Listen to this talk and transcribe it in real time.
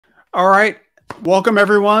All right. Welcome,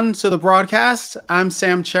 everyone, to the broadcast. I'm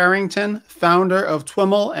Sam Charrington, founder of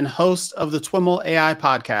TWIML and host of the TWIML AI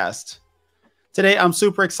podcast. Today, I'm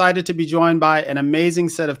super excited to be joined by an amazing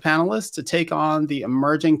set of panelists to take on the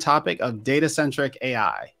emerging topic of data-centric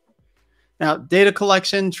AI. Now, data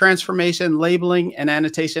collection, transformation, labeling, and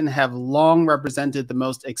annotation have long represented the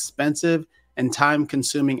most expensive and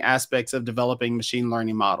time-consuming aspects of developing machine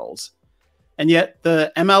learning models. And yet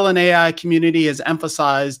the ML and AI community has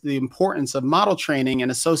emphasized the importance of model training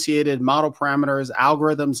and associated model parameters,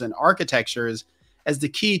 algorithms, and architectures as the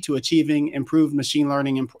key to achieving improved machine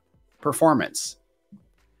learning performance.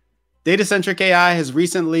 Data-centric AI has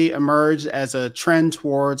recently emerged as a trend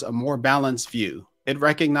towards a more balanced view. It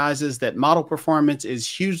recognizes that model performance is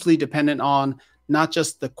hugely dependent on not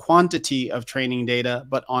just the quantity of training data,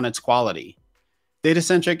 but on its quality.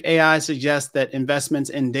 Data-centric AI suggests that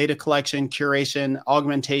investments in data collection, curation,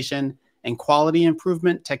 augmentation, and quality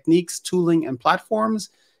improvement techniques, tooling, and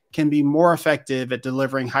platforms can be more effective at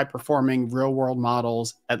delivering high-performing real-world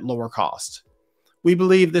models at lower cost. We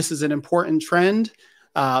believe this is an important trend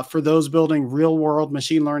for those building real-world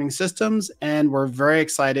machine learning systems, and we're very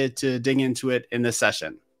excited to dig into it in this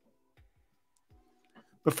session.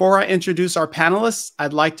 Before I introduce our panelists,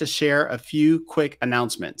 I'd like to share a few quick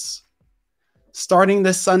announcements. Starting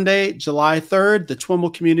this Sunday, July 3rd, the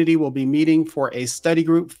TWIML community will be meeting for a study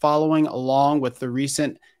group following along with the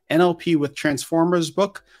recent NLP with Transformers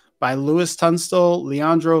book by Louis Tunstall,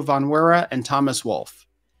 Leandro Van Wera, and Thomas Wolfe.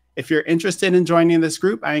 If you're interested in joining this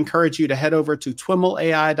group, I encourage you to head over to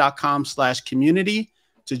twimlai.com/community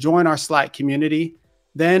to join our Slack community.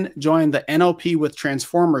 Then join the NLP with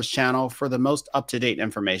Transformers channel for the most up-to-date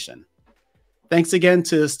information. Thanks again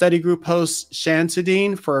to study group host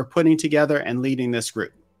Shamsuddin for putting together and leading this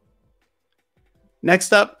group.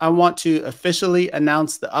 Next up, I want to officially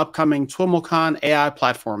announce the upcoming TWIMLcon AI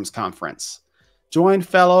Platforms Conference. Join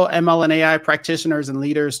fellow ML and AI practitioners and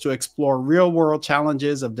leaders to explore real-world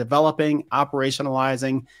challenges of developing,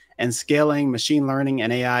 operationalizing, and scaling machine learning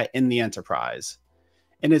and AI in the enterprise.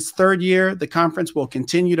 In its third year, the conference will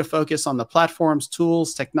continue to focus on the platforms,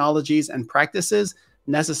 tools, technologies, and practices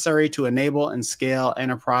necessary to enable and scale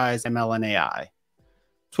enterprise ML and AI.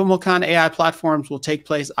 TWIMLcon AI Platforms will take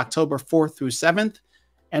place October 4th through 7th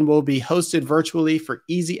and will be hosted virtually for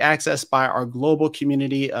easy access by our global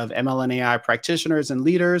community of ML and AI practitioners and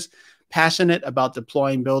leaders passionate about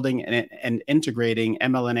deploying, building, and integrating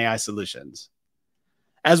ML and AI solutions.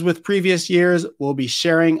 As with previous years, we'll be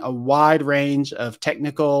sharing a wide range of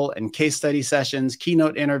technical and case study sessions,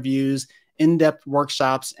 keynote interviews, in-depth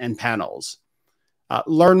workshops, and panels.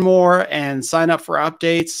 Learn more and sign up for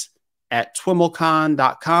updates at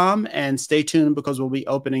twimlcon.com, and stay tuned because we'll be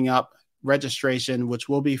opening up registration, which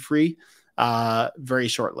will be free very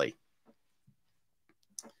shortly.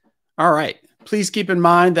 All right. Please keep in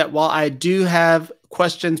mind that while I do have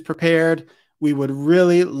questions prepared, we would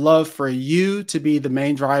really love for you to be the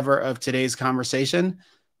main driver of today's conversation.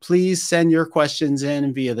 Please send your questions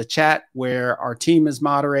in via the chat where our team is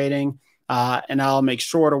moderating, and I'll make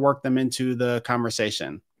sure to work them into the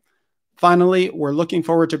conversation. Finally, we're looking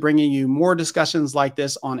forward to bringing you more discussions like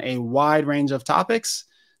this on a wide range of topics.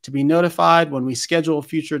 To be notified when we schedule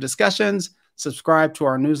future discussions, subscribe to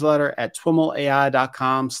our newsletter at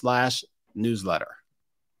twimlai.com/newsletter.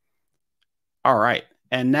 All right,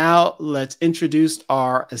 and now let's introduce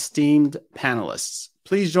our esteemed panelists.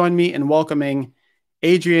 Please join me in welcoming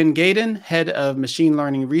Adrian Gaydon, Head of Machine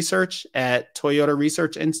Learning Research at Toyota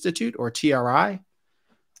Research Institute, or TRI.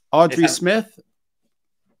 Audrey Smith,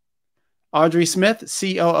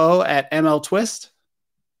 COO at ML Twist.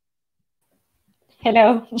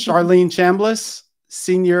 Hello. Charlene Chambliss,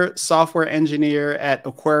 Senior Software Engineer at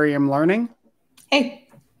Aquarium Learning. Hey.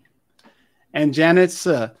 And Janet,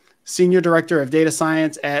 Senior Director of Data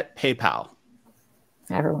Science at PayPal.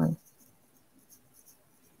 Hi, everyone.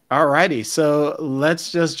 All righty, so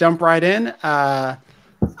let's just jump right in. I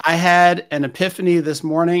had an epiphany this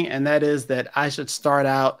morning, and that is that I should start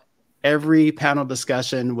out every panel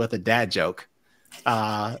discussion with a dad joke.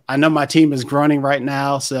 I know my team is groaning right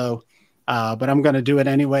now, so but I'm going to do it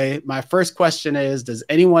anyway. My first question is, does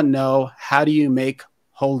anyone know how do you make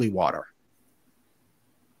holy water?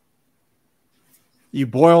 You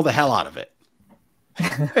boil the hell out of it.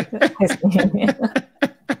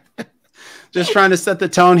 Just trying to set the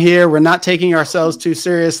tone here. We're not taking ourselves too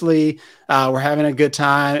seriously. We're having a good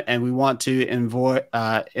time, and we want to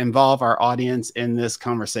involve our audience in this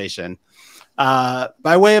conversation.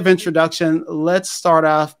 By way of introduction, let's start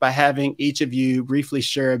off by having each of you briefly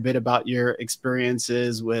share a bit about your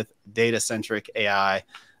experiences with data-centric AI.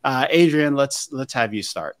 Adrian, let's have you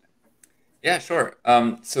start. Yeah, sure.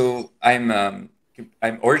 So I'm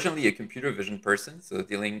originally a computer vision person, so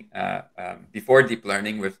dealing before deep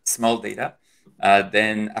learning with small data.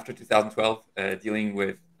 Then after 2012, dealing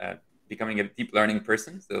with becoming a deep learning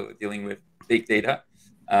person, so dealing with big data.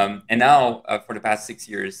 And now, for the past 6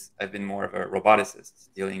 years, I've been more of a roboticist,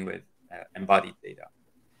 dealing with embodied data.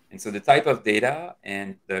 And so the type of data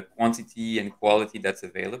and the quantity and quality that's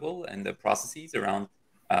available and the processes around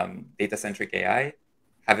data-centric AI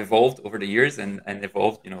have evolved over the years and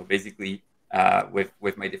evolved, basically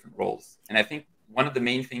with my different roles. And I think one of the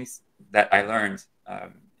main things that I learned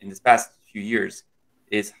in this past few years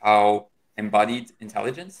is how embodied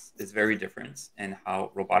intelligence is very different and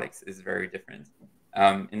how robotics is very different.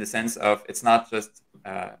 In the sense of it's not just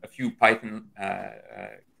a few Python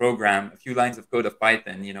program, a few lines of code of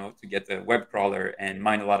Python, to get a web crawler and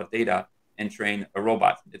mine a lot of data and train a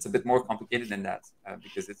robot. It's a bit more complicated than that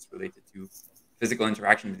because it's related to physical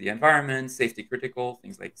interaction with the environment, safety critical,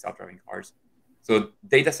 things like self-driving cars. So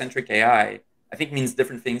data-centric AI, I think, means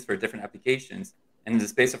different things for different applications. And in the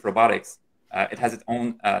space of robotics, it has its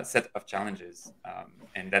own set of challenges,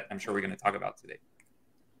 and that I'm sure we're going to talk about today.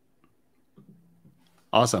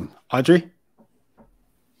 Awesome. Audrey?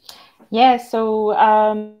 Yeah, so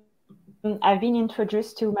I've been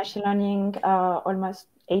introduced to machine learning almost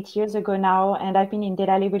 8 years ago now, and I've been in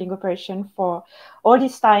data labeling operation for all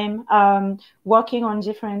this time, working on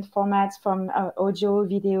different formats from audio,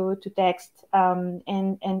 video to text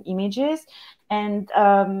and images. And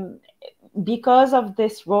because of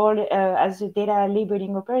this role as a data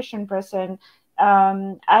labeling operation person,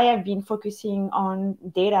 I have been focusing on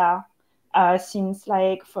data since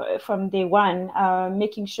from day one,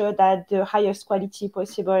 making sure that the highest quality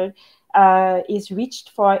possible is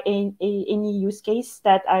reached for any use case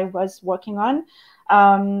that I was working on.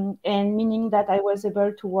 And meaning that I was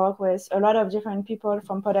able to work with a lot of different people,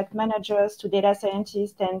 from product managers to data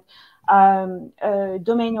scientists and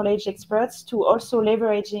domain knowledge experts, to also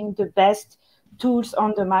leveraging the best tools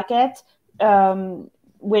on the market.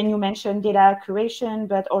 When you mention data curation,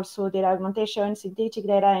 but also data augmentation, synthetic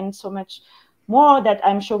data, and so much more that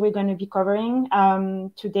I'm sure we're going to be covering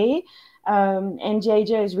today. And the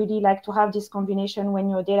idea is really to have this combination when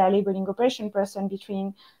you're a data labeling operation person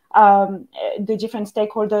between the different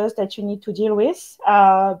stakeholders that you need to deal with,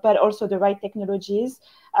 but also the right technologies,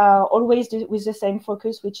 always with the same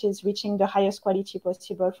focus, which is reaching the highest quality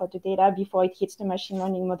possible for the data before it hits the machine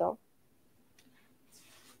learning model.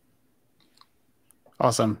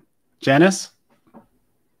 Awesome. Janice?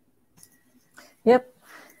 Yep.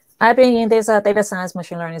 I've been in this data science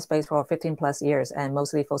machine learning space for 15 plus years and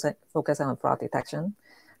mostly focus on fraud detection.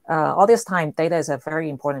 All this time, data is a very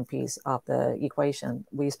important piece of the equation.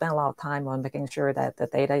 We spend a lot of time on making sure that the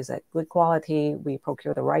data is at good quality, we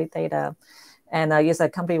procure the right data, and it's a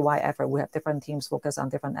company-wide effort. We have different teams focus on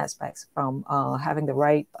different aspects, from having the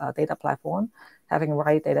right data platform, having the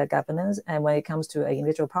right data governance, and when it comes to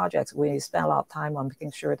individual projects, we spend a lot of time on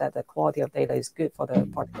making sure that the quality of data is good for the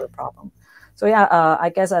particular problem. So yeah, I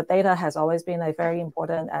guess data has always been a very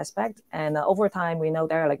important aspect, and over time, we know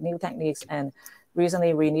there are new techniques and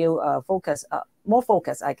recently renewed more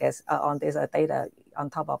focus, I guess, on this data on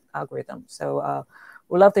top of algorithms. So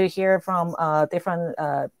we'd love to hear from different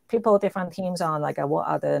people, different teams on what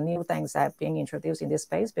are the new things that are being introduced in this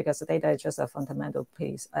space, because the data is just a fundamental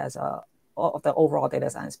piece as of the overall data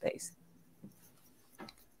science space.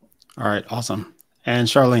 All right, awesome. And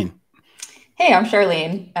Charlene? Hey, I'm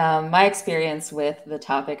Charlene. My experience with the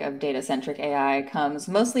topic of data-centric AI comes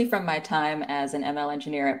mostly from my time as an ML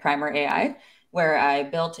engineer at Primer AI, where I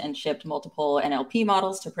built and shipped multiple NLP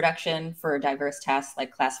models to production for diverse tasks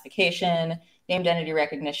like classification, named entity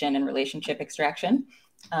recognition, and relationship extraction.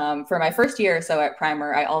 For my first year or so at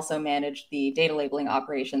Primer, I also managed the data labeling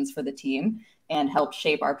operations for the team and helped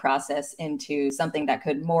shape our process into something that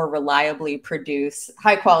could more reliably produce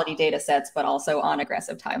high-quality data sets, but also on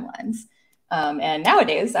aggressive timelines. And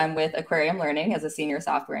nowadays, I'm with Aquarium Learning as a senior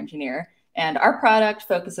software engineer, and our product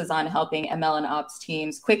focuses on helping ML and ops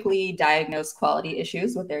teams quickly diagnose quality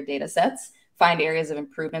issues with their data sets, find areas of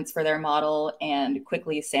improvements for their model, and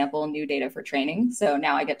quickly sample new data for training. So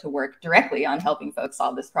now I get to work directly on helping folks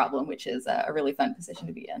solve this problem, which is a really fun position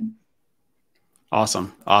to be in.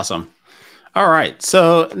 Awesome. Awesome. All right.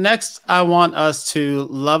 So next, I want us to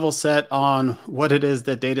level set on what it is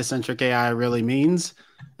that data-centric AI really means.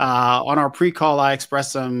 On our pre-call, I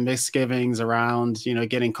expressed some misgivings around,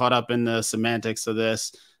 getting caught up in the semantics of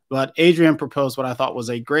this. But Adrian proposed what I thought was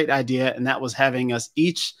a great idea, and that was having us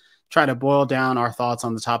each try to boil down our thoughts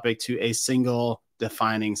on the topic to a single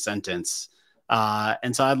defining sentence.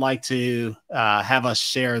 And so I'd like to have us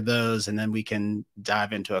share those, and then we can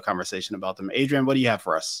dive into a conversation about them. Adrian, what do you have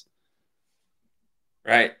for us?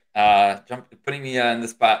 Right. Putting me on the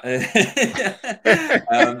spot.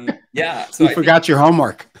 Yeah. So you forgot your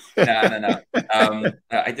homework. No.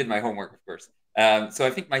 I did my homework, of course. So I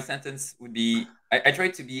think my sentence would be, I try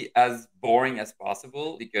to be as boring as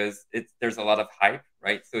possible because there's a lot of hype,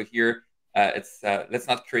 right? So here, let's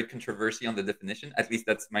not create controversy on the definition. At least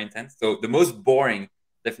that's my intent. So the most boring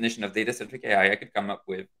definition of data-centric AI I could come up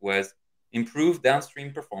with was improve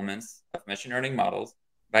downstream performance of machine learning models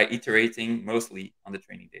by iterating mostly on the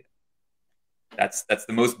training data. That's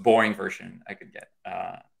the most boring version I could get.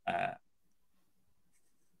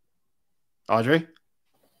 Audrey?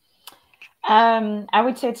 I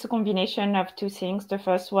would say it's a combination of two things. The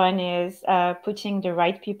first one is putting the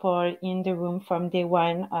right people in the room from day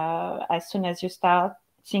one. As soon as you start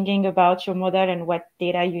thinking about your model and what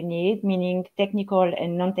data you need, meaning technical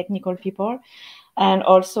and non-technical people, and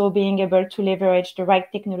also being able to leverage the right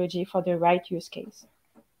technology for the right use case.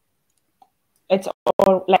 It's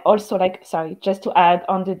all sorry, just to add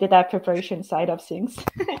on the data preparation side of things.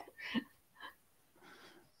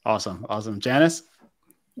 Awesome. Janice?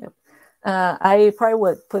 Yep. I probably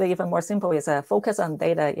would put it even more simple, is a focus on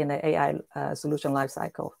data in the AI solution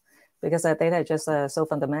lifecycle, because data is just so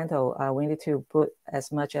fundamental. We need to put as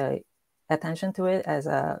much attention to it as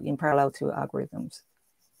in parallel to algorithms.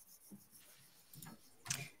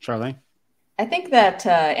 Charlene? I think that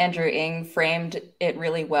Andrew Ng framed it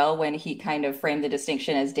really well when he kind of framed the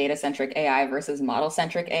distinction as data-centric AI versus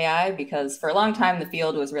model-centric AI, because for a long time, the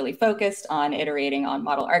field was really focused on iterating on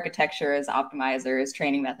model architectures, optimizers,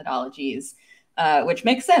 training methodologies, which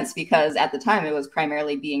makes sense because at the time it was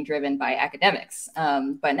primarily being driven by academics.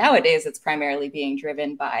 But nowadays it's primarily being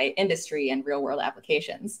driven by industry and real-world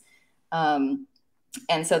applications.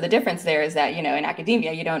 And so the difference there is that, in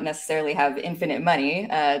academia, you don't necessarily have infinite money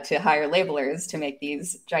to hire labelers to make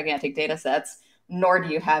these gigantic data sets, nor do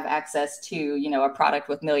you have access to, a product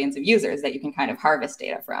with millions of users that you can kind of harvest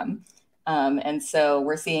data from. And so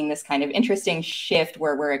we're seeing this kind of interesting shift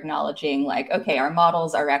where we're acknowledging like, okay, our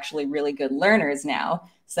models are actually really good learners now.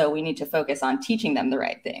 So we need to focus on teaching them the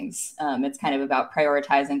right things. It's kind of about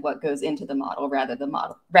prioritizing what goes into the model rather than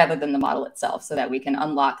the model itself, so that we can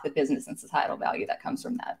unlock the business and societal value that comes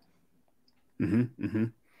from that. Mm-hmm, mm-hmm.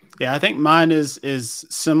 Yeah, I think mine is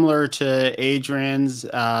similar to Adrian's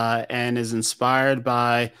and is inspired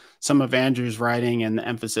by some of Andrew's writing and the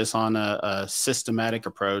emphasis on a systematic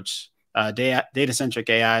approach. Data-centric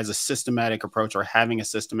AI is a systematic approach, or having a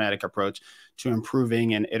systematic approach to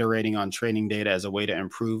improving and iterating on training data as a way to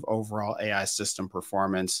improve overall AI system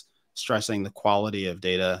performance, stressing the quality of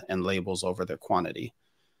data and labels over their quantity.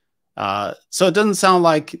 So it doesn't sound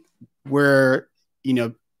like we're,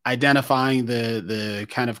 identifying the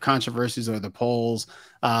kind of controversies or the poles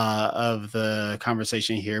of the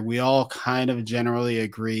conversation here. We all kind of generally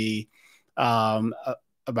agree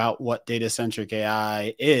about what data-centric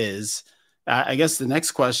AI is. I guess the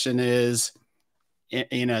next question is,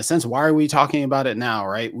 in a sense, why are we talking about it now,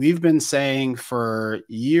 right? We've been saying for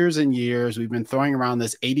years and years, we've been throwing around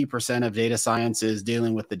this 80% of data science is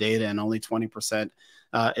dealing with the data and only 20%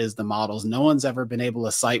 is the models. No one's ever been able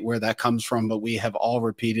to cite where that comes from, but we have all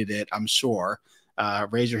repeated it, I'm sure.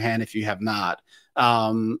 Raise your hand if you have not.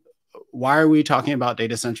 Why are we talking about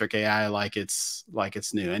data-centric AI like it's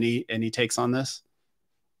new? Any takes on this?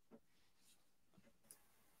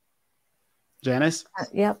 Janice?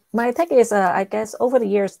 Yeah, my take is, I guess over the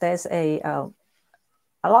years, there's a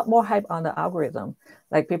lot more hype on the algorithm.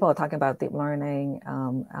 Like people are talking about deep learning,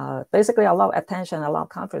 basically a lot of attention, a lot of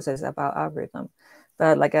conferences about algorithm.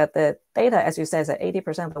 But like the data, as you said, is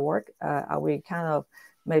 80% of the work. Are we kind of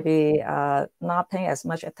maybe not paying as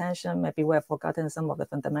much attention? Maybe we have forgotten some of the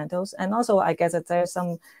fundamentals. And also, I guess that there's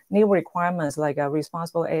some new requirements like a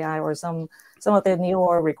responsible AI or some of the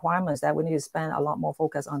newer requirements that we need to spend a lot more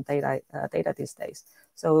focus on data these days.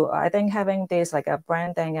 So I think having this like a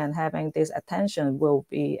branding and having this attention will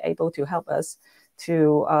be able to help us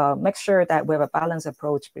to make sure that we have a balanced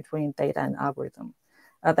approach between data and algorithm.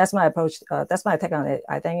 That's my approach. That's my take on it.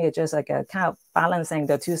 I think it's just like a kind of balancing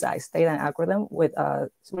the two sides, data and algorithm, with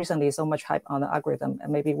recently so much hype on the algorithm,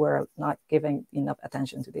 and maybe we're not giving enough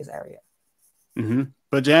attention to this area. Mm-hmm.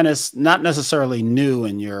 But Janice, not necessarily new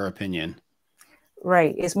in your opinion.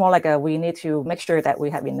 Right. It's more like we need to make sure that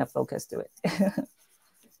we have enough focus to it.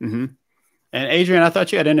 Mm-hmm. And Adrian, I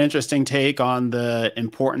thought you had an interesting take on the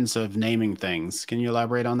importance of naming things. Can you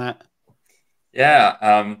elaborate on that?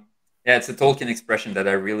 Yeah. Yeah, it's a Tolkien expression that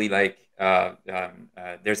I really like.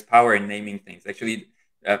 There's power in naming things. Actually,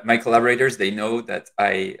 my collaborators, they know that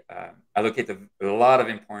I allocate a lot of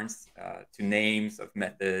importance to names of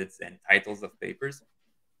methods and titles of papers.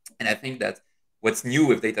 And I think that what's new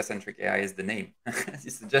with data-centric AI is the name. As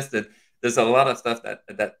you suggested, there's a lot of stuff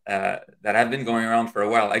that have been going around for a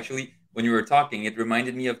while. Actually, when you were talking, it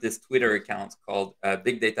reminded me of this Twitter account called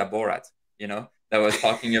Big Data Borat, you know, that was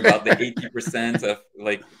talking about the 80% of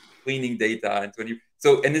like cleaning data and 20.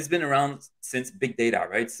 So, and it's been around since big data,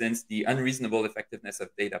 right? Since the unreasonable effectiveness of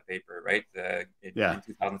data paper, right? In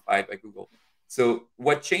 2005 by Google. So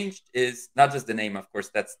what changed is not just the name, of course,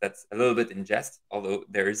 that's a little bit in jest, although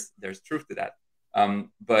there's truth to that.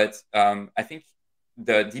 But I think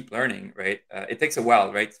the deep learning, right? It takes a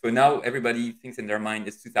while, right? So now everybody thinks in their mind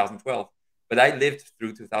it's 2012, but I lived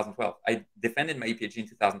through 2012. I defended my PhD in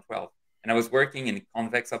 2012, and I was working in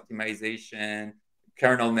convex optimization,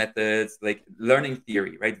 kernel methods, like learning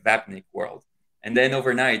theory, right? Vapnik world. And then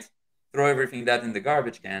overnight, throw everything that in the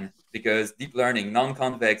garbage can because deep learning,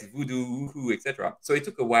 non-convex, voodoo, woohoo, etc. So it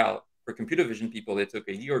took a while for computer vision people. It took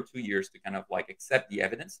a year or 2 years to kind of like accept the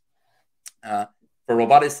evidence. For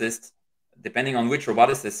roboticists, depending on which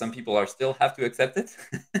roboticist, some people are still have to accept it.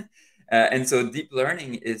 And so deep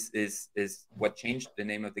learning is what changed the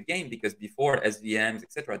name of the game, because before SVMs,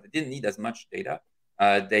 etc., they didn't need as much data.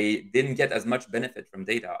 They didn't get as much benefit from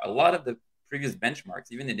data. A lot of the previous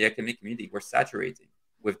benchmarks, even in the academic community, were saturating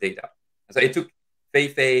with data. So it took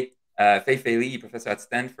Fei Li, professor at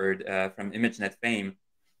Stanford from ImageNet fame,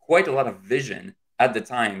 quite a lot of vision at the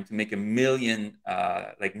time to make millions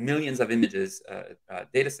of images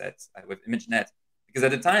data sets with ImageNet, because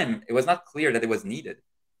at the time it was not clear that it was needed.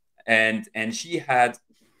 And she had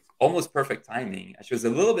almost perfect timing. She was a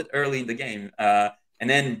little bit early in the game, and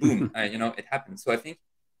then boom, it happened. So I think,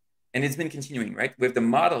 and it's been continuing, right? With the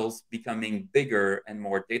models becoming bigger and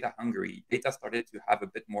more data hungry, data started to have a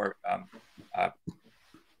bit more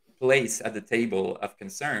place at the table of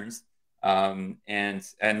concerns, and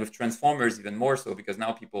with transformers even more so, because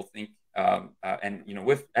now people think,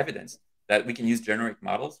 with evidence that we can use generic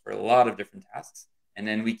models for a lot of different tasks, and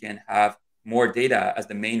then we can have more data as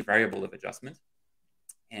the main variable of adjustment.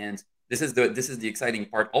 And this is the exciting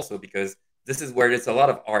part also, because this is where it's a lot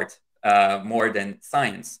of art more than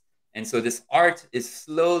science. And so this art is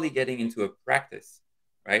slowly getting into a practice,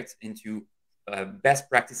 right? Into best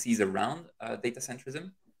practices around data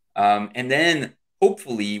centrism. And then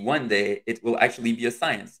hopefully one day it will actually be a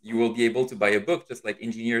science. You will be able to buy a book, just like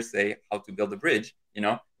engineers say how to build a bridge,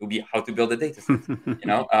 it will be how to build a data set.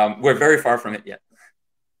 We're very far from it yet.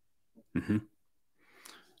 Mm-hmm.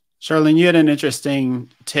 Charlene, you had an interesting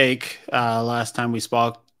take last time we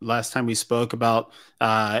spoke about,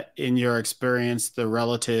 in your experience, the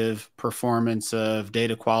relative performance of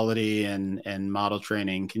data quality and model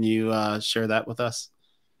training. Can you share that with us?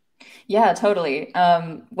 Yeah, totally.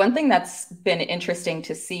 One thing that's been interesting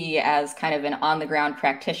to see as kind of an on-the-ground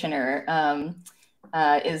practitioner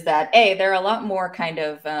is that there are a lot more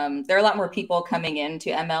there are a lot more people coming into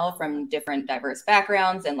ML from different diverse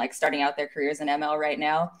backgrounds and like starting out their careers in ML right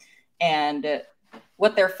now. And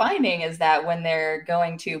what they're finding is that when they're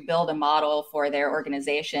going to build a model for their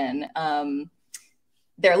organization,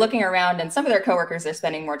 they're looking around and some of their coworkers are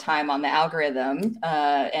spending more time on the algorithm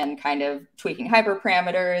and kind of tweaking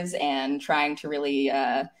hyperparameters and trying to really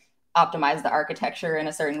optimize the architecture in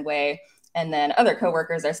a certain way. And then other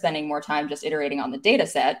coworkers are spending more time just iterating on the data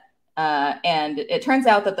set. And it turns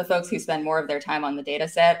out that the folks who spend more of their time on the data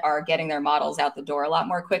set are getting their models out the door a lot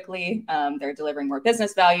more quickly. They're delivering more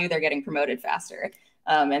business value. They're getting promoted faster.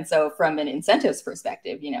 And so from an incentives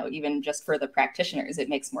perspective, even just for the practitioners, it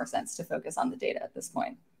makes more sense to focus on the data at this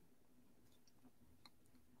point.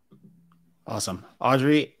 Awesome.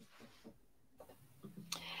 Audrey?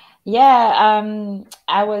 Yeah,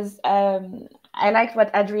 I liked what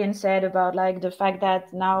Adrian said about like the fact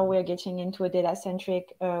that now we're getting into a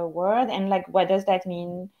data-centric world, and like what does that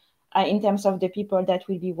mean in terms of the people that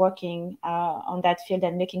will be working on that field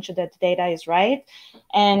and making sure that the data is right.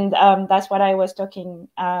 And that's what I was talking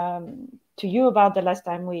to you about the last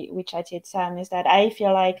time we chatted, Sam, is that I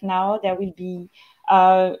feel like now there will be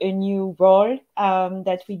a new role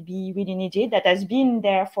that will be really needed, that has been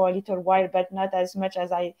there for a little while, but not as much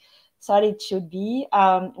as I thought it should be,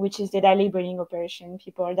 which is data labeling operation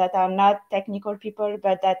people that are not technical people,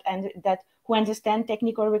 but that who understand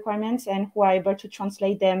technical requirements and who are able to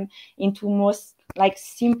translate them into most like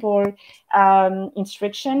simple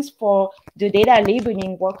instructions for the data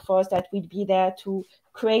labeling workforce that will be there to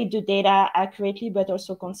create the data accurately, but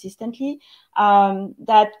also consistently.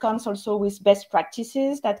 That comes also with best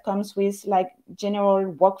practices, that comes with like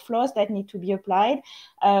general workflows that need to be applied.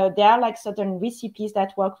 There are like certain recipes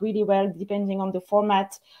that work really well depending on the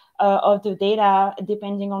format of the data,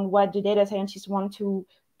 depending on what the data scientists want to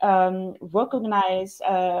recognize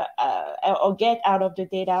or get out of the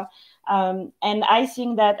data. And I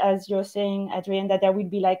think that, as you're saying, Adrienne, that there will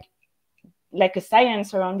be like a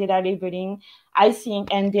science around data labeling, I think,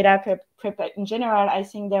 and data prep in general. I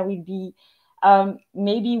think there will be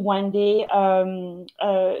maybe one day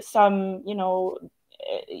some,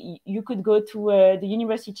 you could go to the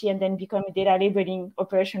university and then become a data labeling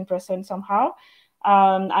operation person somehow.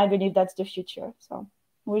 I believe that's the future. So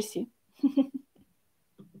we'll see.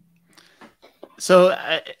 So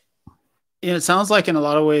it sounds like in a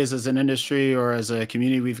lot of ways as an industry or as a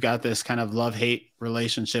community, we've got this kind of love-hate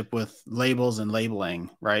relationship with labels and labeling,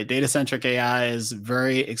 right? Data-centric AI is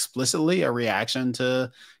very explicitly a reaction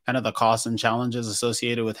to kind of the costs and challenges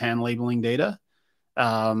associated with hand labeling data.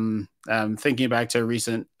 I'm thinking back to a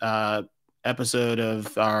recent episode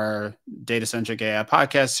of our Data-Centric AI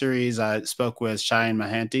podcast series. I spoke with Cheyenne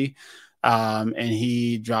Mahanti, and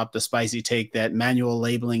he dropped the spicy take that manual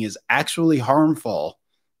labeling is actually harmful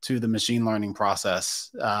to the machine learning process.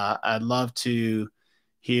 I'd love to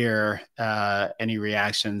hear any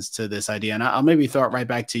reactions to this idea. And I'll maybe throw it right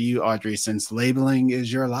back to you, Audrey, since labeling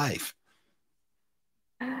is your life.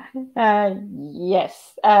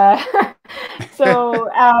 Yes. So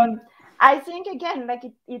I think, again, like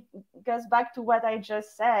it goes back to what I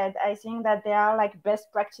just said. I think that there are like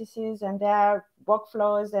best practices and there are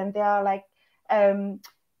workflows and there are like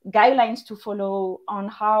guidelines to follow on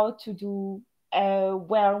how to do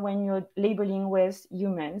well when you're labeling with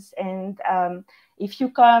humans. And if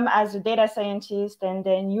you come as a data scientist and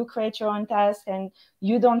then you create your own task and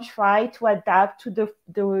you don't try to adapt to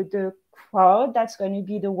the crowd that's going to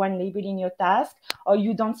be the one labeling your task, or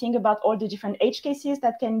you don't think about all the different edge cases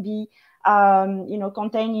that can be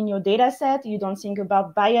contained in your data set, you don't think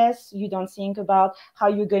about bias, you don't think about how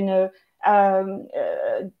you're going to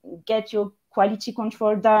get your quality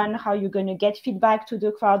control done, how you're going to get feedback to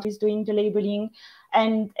the crowd who's doing the labeling.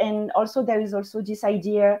 And also there is also this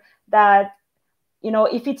idea that,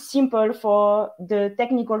 if it's simple for the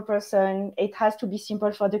technical person, it has to be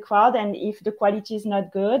simple for the crowd. And if the quality is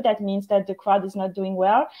not good, that means that the crowd is not doing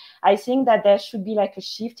well. I think that there should be like a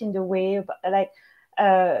shift in the way,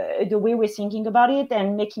 the way we're thinking about it,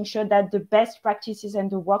 and making sure that the best practices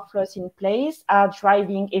and the workflows in place are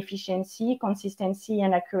driving efficiency, consistency,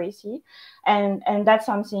 and accuracy. And that's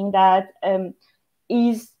something that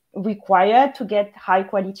is required to get high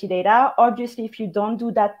quality data. Obviously, if you don't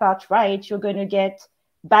do that part right, you're going to get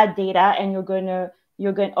bad data, and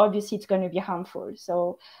obviously it's going to be harmful.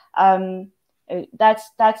 So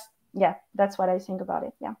that's what I think about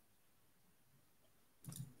it. Yeah.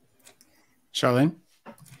 Charlene?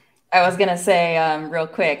 I was going to say real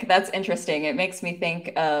quick, that's interesting. It makes me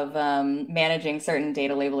think of managing certain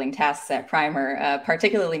data labeling tasks at Primer,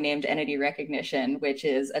 particularly named entity recognition, which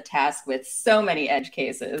is a task with so many edge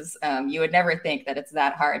cases. You would never think that it's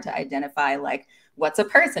that hard to identify, like, what's a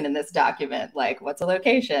person in this document? Like, what's a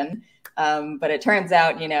location? But it turns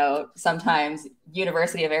out, sometimes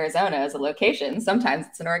University of Arizona is a location. Sometimes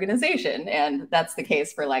it's an organization. And that's the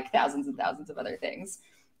case for like thousands and thousands of other things.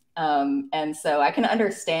 And so I can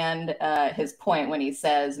understand his point when he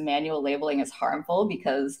says manual labeling is harmful,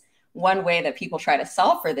 because one way that people try to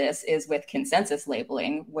solve for this is with consensus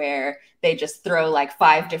labeling, where they just throw like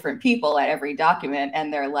 5 different people at every document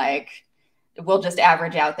and they're like, we'll just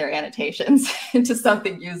average out their annotations into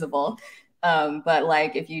something usable. But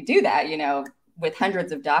like, if you do that, with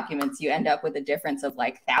hundreds of documents, you end up with a difference of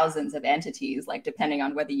like thousands of entities, like depending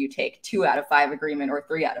on whether you take 2 out of 5 agreement or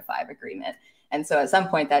 3 out of 5 agreement. And so at some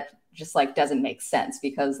point that just like doesn't make sense,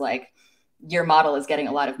 because like your model is getting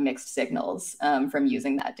a lot of mixed signals from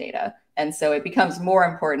using that data. And so it becomes more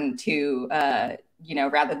important to,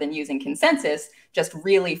 rather than using consensus, just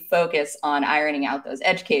really focus on ironing out those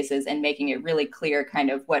edge cases and making it really clear kind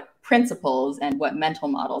of what principles and what mental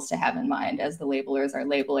models to have in mind as the labelers are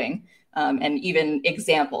labeling, and even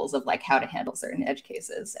examples of like how to handle certain edge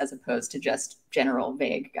cases, as opposed to just general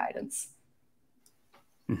vague guidance.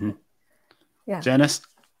 Mm-hmm. Yeah. Janice?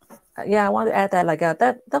 Yeah, I want to add that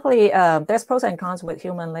that definitely there's pros and cons with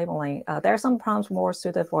human labeling. There are some prompts more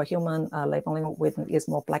suited for human labeling, with is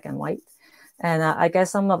more black and white. And I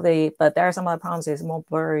guess but there are some other prompts is more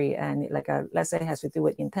blurry, and let's say it has to do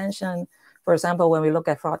with intention. For example, when we look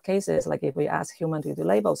at fraud cases, like if we ask human to do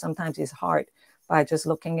labels, sometimes it's hard by just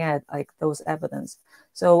looking at like those evidence.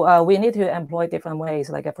 So we need to employ different ways.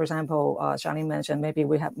 Like for example, Charlene mentioned maybe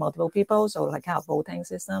we have multiple people, so like have voting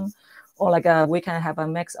system, or like we can have a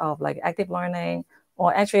mix of like active learning,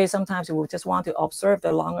 or actually sometimes we just want to observe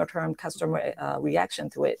the longer term customer reaction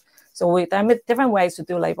to it. So there are different ways to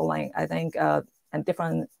do labeling, I think, and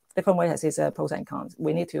different ways has its pros and cons.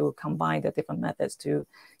 We need to combine the different methods to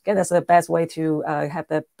get us the best way to have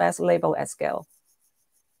the best label at scale.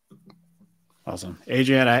 Awesome.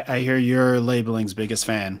 Adrian, I hear you're labeling's biggest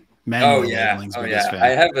fan. Labeling's biggest fan. I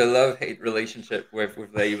have a love-hate relationship with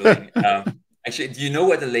labeling. Actually, do you know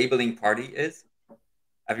what a labeling party is?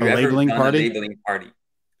 Have you ever done a labeling party?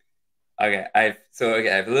 Okay, I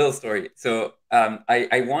have a little story. So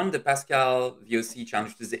I won the Pascal VOC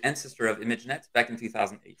challenge, which is the ancestor of ImageNet, back in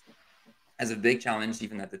 2008, as a big challenge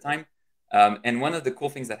even at the time. And one of the cool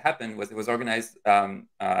things that happened was it was organized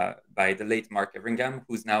by the late Mark Everingham,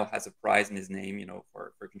 who's now has a prize in his name, you know,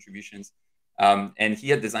 for contributions. And he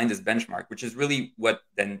had designed this benchmark, which is really what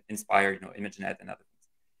then inspired, you know, ImageNet and other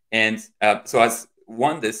things. And so as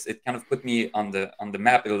won this, it kind of put me on the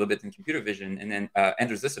map a little bit in computer vision. And then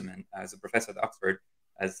Andrew Zisserman, as a professor at Oxford,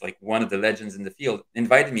 as like one of the legends in the field,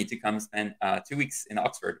 invited me to come spend 2 weeks in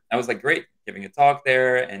Oxford. I was like, great, giving a talk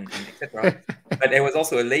there and etc. But there was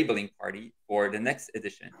also a labeling party for the next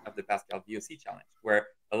edition of the Pascal VOC challenge, where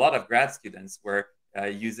a lot of grad students were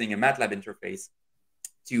using a MATLAB interface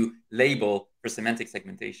to label for semantic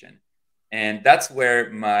segmentation. And that's where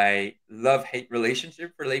my love-hate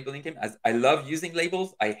relationship for labeling came. As I love using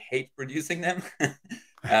labels, I hate producing them.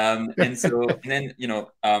 So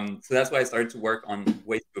that's why I started to work on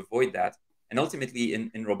ways to avoid that. And ultimately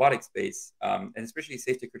in robotic space, and especially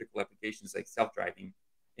safety critical applications like self-driving,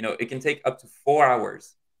 you know, it can take up to 4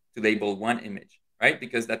 hours to label one image, right?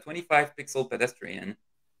 Because that 25 pixel pedestrian,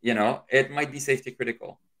 you know, it might be safety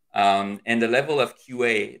critical. And the level of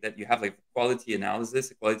QA that you have, like quality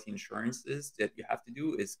analysis, quality assurances that you have to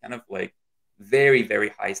do is kind of like very, very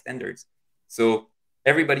high standards. So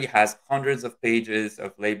everybody has hundreds of pages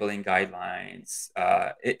of labeling guidelines,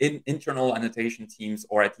 internal annotation teams,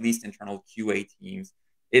 or at least internal QA teams.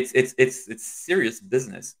 It's serious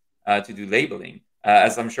business to do labeling,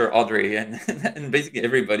 as I'm sure Audrey and basically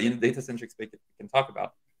everybody in the data-centric space can talk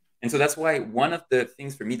about. And so that's why one of the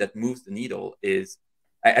things for me that moves the needle is,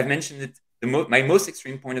 I've mentioned it, my most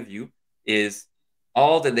extreme point of view is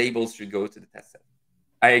all the labels should go to the test set.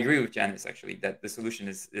 I agree with Janice, actually, that the solution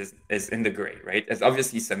is in the gray, right? As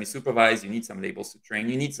obviously semi-supervised, you need some labels to train,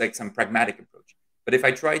 you need like some pragmatic approach. But if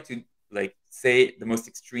I try to like say the most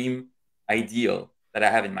extreme ideal that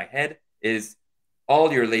I have in my head is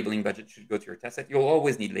all your labeling budget should go to your test set, you'll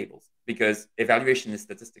always need labels because evaluation is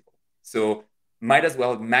statistical. So might as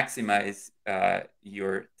well maximize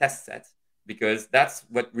your test set, because that's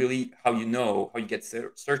what really how you get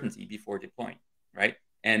certainty before deploying, right?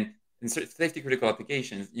 And in safety critical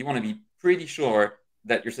applications, you want to be pretty sure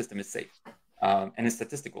that your system is safe and a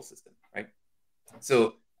statistical system, right?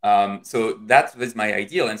 So that was my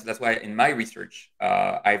ideal, and so that's why in my research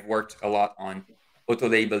I've worked a lot on auto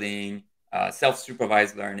labeling,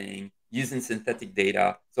 self-supervised learning, using synthetic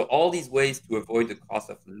data. So all these ways to avoid the cost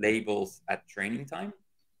of labels at training time.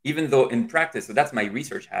 Even though in practice, so that's my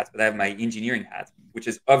research hat, but I have my engineering hat, which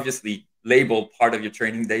is obviously label part of your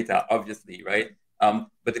training data, obviously, right?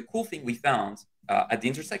 But the cool thing we found at the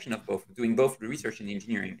intersection of both, doing both the research and the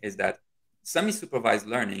engineering, is that semi-supervised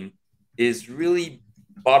learning is really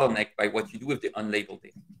bottlenecked by what you do with the unlabeled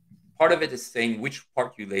data. Part of it is saying which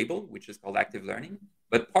part you label, which is called active learning.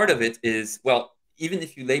 But part of it is, well, even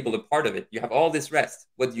if you label a part of it, you have all this rest.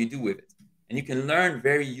 What do you do with it? And you can learn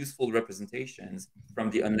very useful representations from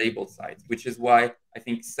the unlabeled side, which is why I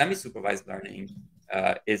think semi-supervised learning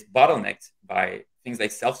is bottlenecked by things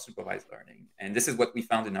like self-supervised learning. And this is what we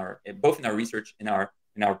found in both in our research, in our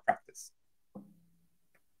practice.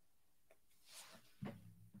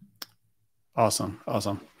 Awesome.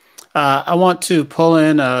 I want to pull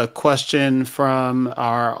in a question from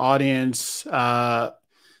our audience.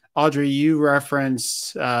 Audrey, you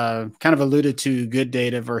referenced, kind of alluded to good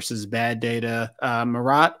data versus bad data.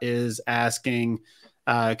 Marat is asking,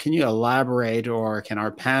 can you elaborate, or can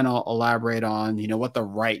our panel elaborate on, what the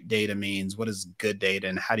right data means? What is good data,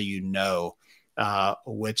 and how do you know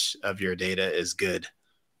which of your data is good?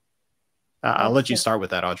 I'll let you start with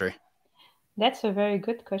that, Audrey. That's a very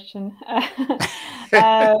good question.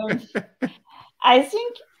 I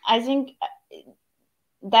think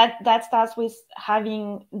that starts with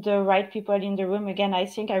having the right people in the room. Again, I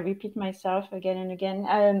think I repeat myself again and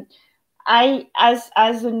again. as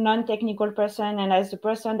a non-technical person and as a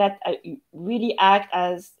person that really act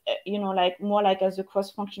as, like more like as a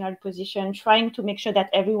cross-functional position, trying to make sure that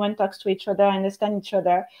everyone talks to each other, understand each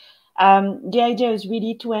other. The idea is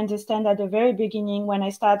really to understand at the very beginning, when I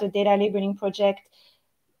start a data labeling project,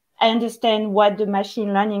 I understand what the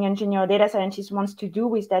machine learning engineer or data scientist wants to do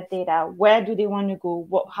with that data. Where do they want to go?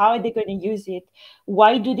 How are they going to use it?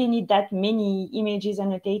 Why do they need that many images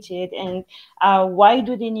annotated? And why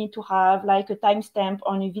do they need to have like a timestamp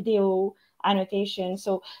on a video annotation?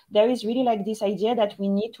 So there is really like this idea that we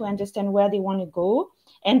need to understand where they want to go.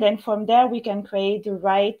 And then from there, we can create the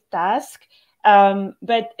right task.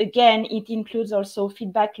 But again, it includes also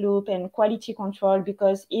feedback loop and quality control,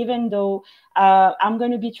 because even though I'm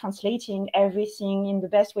going to be translating everything in the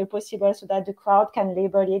best way possible so that the crowd can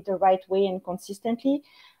label it the right way and consistently,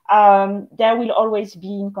 there will always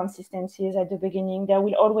be inconsistencies at the beginning. There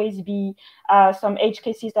will always be some edge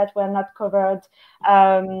cases that were not covered.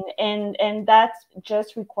 And that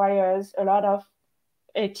just requires a lot of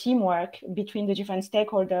teamwork between the different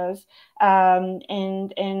stakeholders,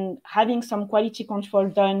 and having some quality control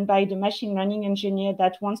done by the machine learning engineer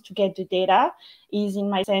that wants to get the data is, in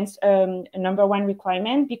my sense, a number one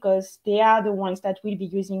requirement, because they are the ones that will be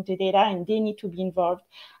using the data and they need to be involved.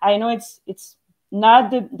 I know it's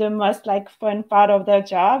not the most like fun part of their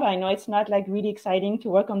job. I know it's not like really exciting to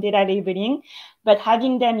work on data labeling, but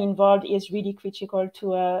having them involved is really critical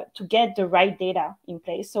to get the right data in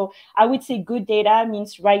place. So I would say good data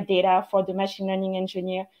means right data for the machine learning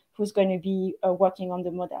engineer who's going to be working on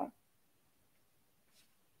the model.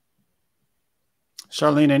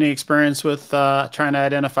 Charlene, any experience with trying to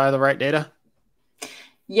identify the right data?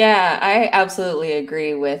 Yeah, I absolutely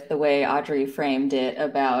agree with the way Audrey framed it,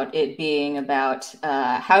 about it being about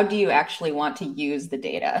how do you actually want to use the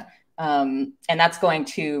data? And that's going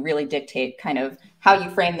to really dictate kind of how you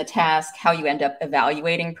frame the task, how you end up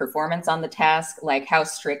evaluating performance on the task, like how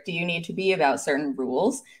strict do you need to be about certain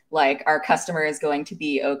rules? Like, our customer is going to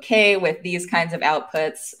be okay with these kinds of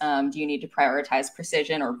outputs? Do you need to prioritize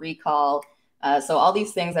precision or recall? So all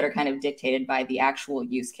these things that are kind of dictated by the actual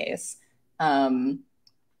use case.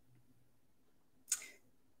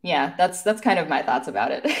 Yeah, that's kind of my thoughts about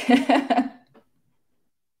it.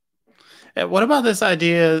 What about this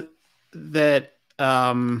idea that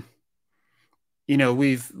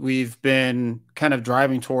we've been kind of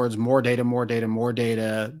driving towards more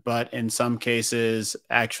data, but in some cases,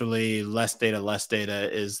 actually less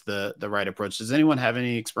data is the right approach. Does anyone have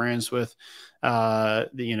any experience with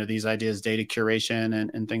these ideas, data curation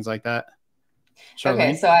and things like that? Charlene?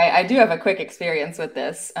 Okay, so I do have a quick experience with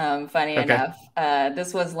this, funny enough.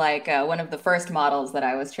 This was like one of the first models that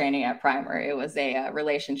I was training at Primer. It was a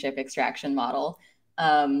relationship extraction model,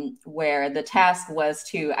 where the task was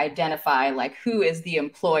to identify like who is the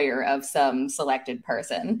employer of some selected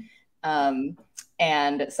person.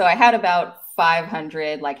 And so I had about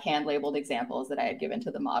 500 like hand-labeled examples that I had given to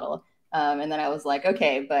the model. And then I was like,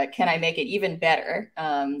 okay, but can I make it even better?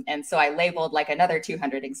 And so I labeled like another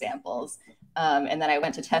 200 examples. And then I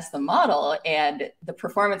went to test the model, and the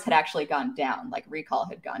performance had actually gone down. Like, recall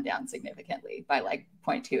had gone down significantly by like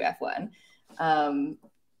 0.2 F1.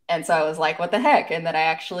 And so I was like, what the heck? And then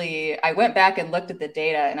I went back and looked at the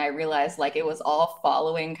data, and I realized like it was all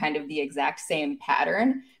following kind of the exact same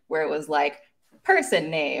pattern, where it was like person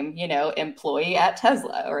name, employee at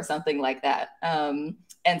Tesla or something like that.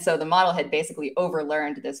 And so the model had basically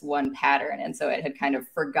overlearned this one pattern. And so it had kind of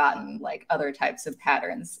forgotten like other types of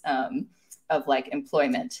patterns of like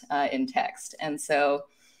employment in text. And so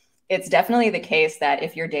it's definitely the case that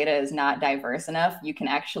if your data is not diverse enough, you can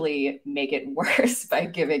actually make it worse by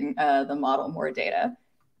giving the model more data.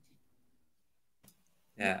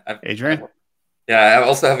 Yeah. Adrian? I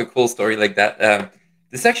also have a cool story like that.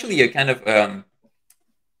 This is actually a kind of,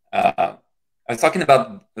 I was talking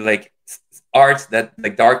about like art, that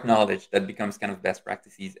like dark knowledge that becomes kind of best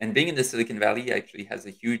practices. And being in the Silicon Valley actually has a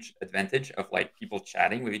huge advantage of like people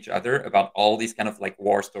chatting with each other about all these kind of like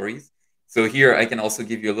war stories. So here I can also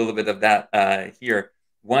give you a little bit of that here.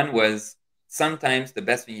 One was, sometimes the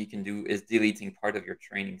best thing you can do is deleting part of your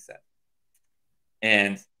training set.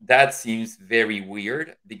 And that seems very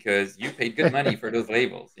weird because you paid good money for those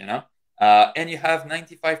labels, and you have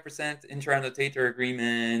 95% inter-annotator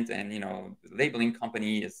agreement, and the labeling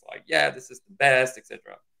company is like, yeah, this is the best,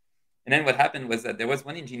 etc. And then what happened was that there was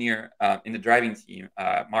one engineer in the driving team,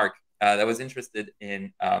 Mark, that was interested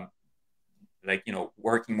in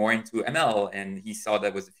working more into ML, and he saw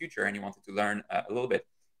that was the future, and he wanted to learn a little bit.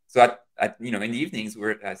 So in the evenings, we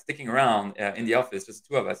were sticking around in the office, just the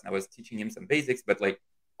two of us, and I was teaching him some basics, but like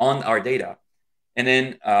on our data. And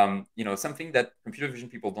then, something that computer vision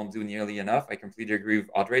people don't do nearly enough, I completely agree with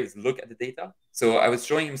Audrey, is look at the data. So I was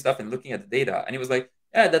showing him stuff and looking at the data, and he was like,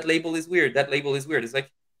 yeah, that label is weird. That label is weird. It's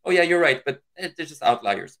like, oh yeah, you're right, but they're just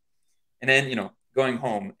outliers. And then, going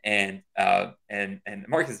home, and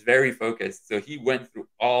Mark is very focused. So he went through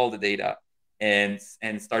all the data and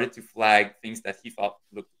started to flag things that he thought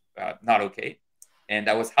looked not okay. And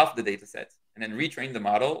that was half the data set. And then retrained the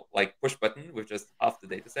model, like push button, with just half the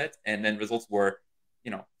data set. And then results were,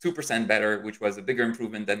 2% better, which was a bigger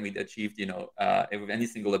improvement than we'd achieved, with any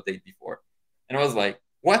single update before. And I was like,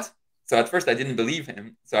 what? So at first I didn't believe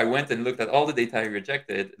him. So I went and looked at all the data he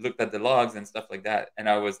rejected, looked at the logs and stuff like that. And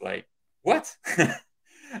I was like, what?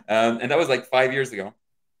 And that was like 5 years ago.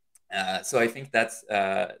 So I think that's,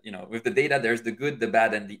 with the data, there's the good, the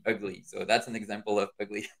bad, and the ugly. So that's an example of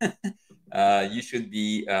ugly. You should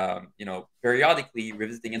be, periodically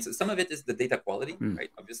revisiting. And so some of it is the data quality, right?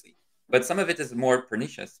 Obviously. But some of it is more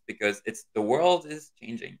pernicious because the world is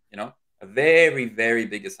changing, A very, very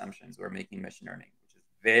big assumptions we're making machine learning, which is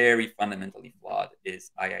very fundamentally flawed,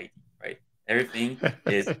 is IID, right? Everything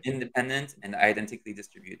is independent and identically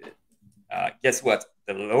distributed. Guess what?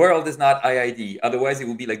 The world is not IID. Otherwise, it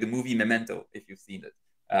would be like the movie Memento, if you've seen it.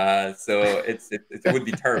 So it would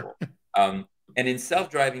be terrible. And in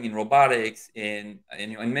self-driving, in robotics, in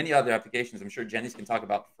many other applications, I'm sure Janice can talk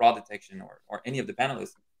about fraud detection or any of the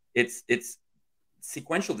panelists. It's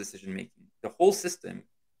sequential decision making. The whole system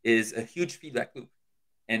is a huge feedback loop,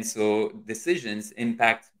 and so decisions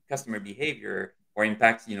impact customer behavior or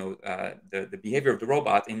impact the behavior of the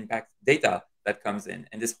robot, impact data that comes in,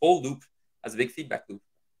 and this whole loop has a big feedback loop.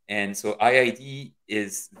 And so IID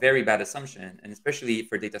is very bad assumption, and especially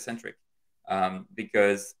for data-centric,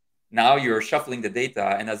 because now you're shuffling the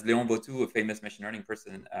data. And as Léon Bautou, a famous machine learning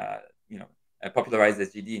person, popularized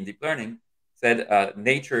SGD in deep learning, said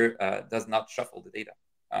nature does not shuffle the data.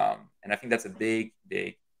 And I think that's a big,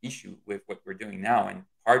 big issue with what we're doing now, and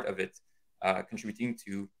part of it contributing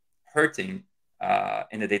to hurting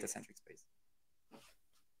in the data-centric space.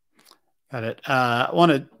 Got it. I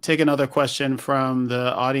want to take another question from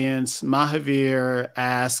the audience. Mahavir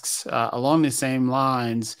asks, along the same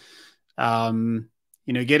lines,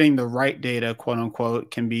 getting the right data, quote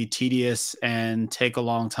unquote, can be tedious and take a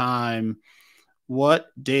long time. What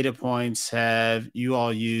data points have you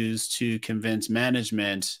all used to convince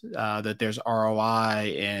management that there's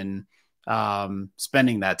ROI in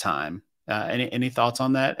spending that time? Any thoughts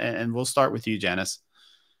on that? And we'll start with you, Janice.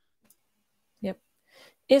 Yep.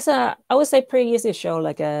 It's I would say pretty easy to show.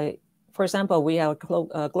 Like, for example, we are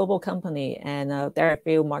a global company, and there are a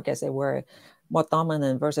few markets that were more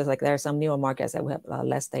dominant versus like there are some newer markets that we have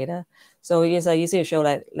less data. So it's easy to show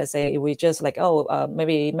that, let's say, if we just like,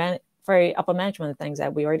 maybe very upper management thinks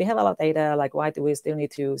that we already have a lot of data. Like, why do we still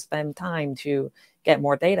need to spend time to get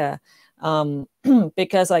more data?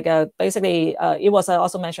 Because like basically, it was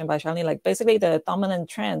also mentioned by Charlene, like basically the dominant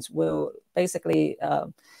trends will basically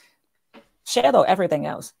shadow everything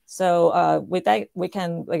else. So with that, we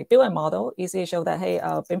can like build a model, easily show that, hey,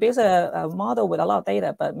 we build a model with a lot of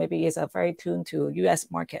data, but maybe it's very tuned to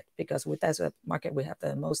US market, because with that's a market we have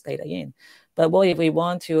the most data in. But what if we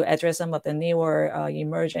want to address some of the newer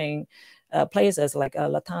emerging places like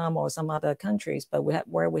Latam or some other countries, but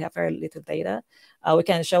where we have very little data, we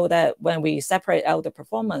can show that when we separate out the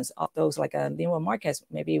performance of those like newer markets,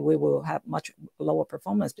 maybe we will have much lower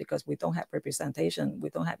performance because we don't have representation, we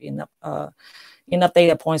don't have enough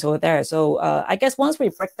data points over there. So I guess once we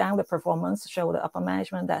break down the performance, show the upper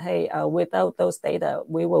management that, hey, without those data,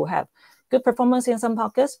 we will have good performance in some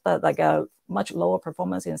pockets, but like a much lower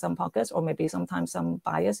performance in some pockets, or maybe sometimes some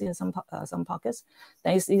bias in some pockets.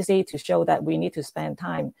 Then it's easy to show that we need to spend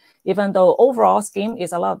time, even though overall scheme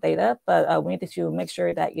is a lot of data, but we need to make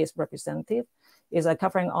sure that it's representative, is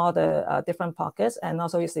covering all the different pockets, and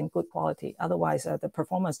also it's in good quality. Otherwise, the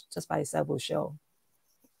performance just by itself will show.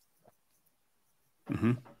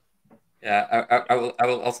 Mm-hmm. Yeah, I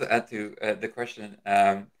will also add to the question.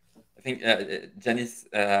 I think Janice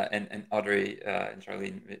and Audrey and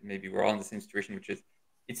Charlene, maybe we're all in the same situation, which is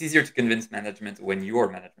it's easier to convince management when you're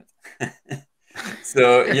management.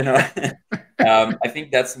 So, I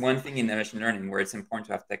think that's one thing in machine learning where it's important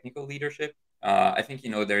to have technical leadership. I think,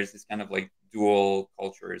 there's this kind of like dual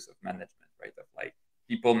cultures of management, right? Of like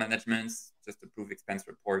people managements just to prove expense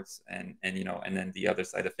reports and then the other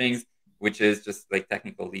side of things, which is just like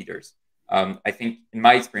technical leaders. I think in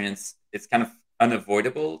my experience, it's kind of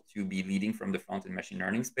unavoidable to be leading from the front in machine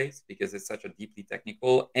learning space because it's such a deeply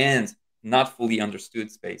technical and not fully understood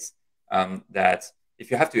space that if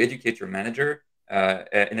you have to educate your manager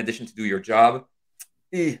in addition to do your job,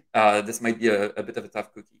 this might be a bit of a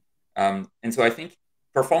tough cookie. And so I think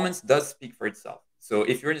performance does speak for itself. So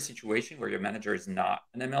if you're in a situation where your manager is not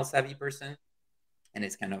an ML savvy person and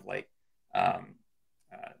it's kind of like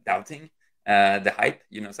doubting the hype,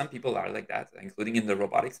 some people are like that, including in the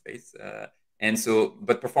robotic space. And so,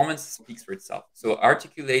 but performance speaks for itself. So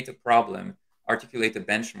articulate a problem, articulate a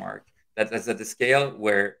benchmark that is at the scale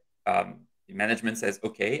where management says,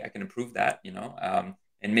 okay, I can improve that,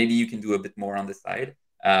 and maybe you can do a bit more on the side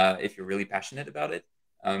if you're really passionate about it.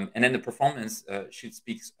 And then the performance should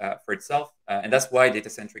speak for itself. And that's why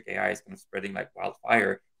data-centric AI is kind of spreading like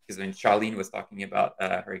wildfire. Because when Charlene was talking about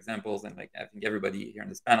her examples, and like I think everybody here on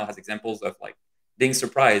this panel has examples of like being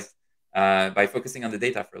surprised by focusing on the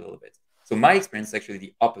data for a little bit. So my experience is actually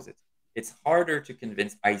the opposite. It's harder to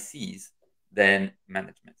convince ICs than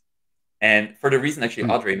management. And for the reason actually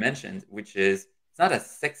Audrey mentioned, which is it's not as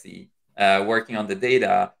sexy working on the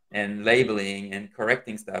data and labeling and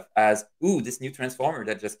correcting stuff as, ooh, this new transformer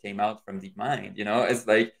that just came out from DeepMind, it's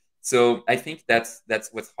like, so I think that's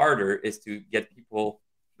what's harder is to get people,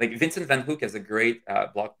 like Vincent Van Hook has a great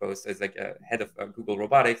blog post as like a head of Google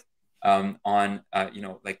Robotics on,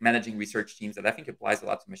 like managing research teams that I think applies a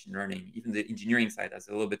lot to machine learning. Even the engineering side has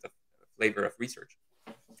a little bit of flavor of research.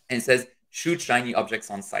 And it says, shoot shiny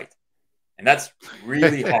objects on site. And that's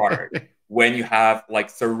really hard when you have like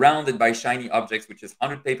surrounded by shiny objects, which is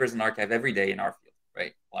 100 papers in archive every day in our field,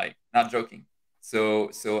 right? Like not joking. So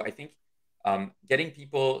I think getting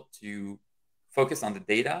people to focus on the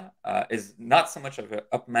data is not so much of an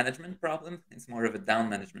up management problem. It's more of a down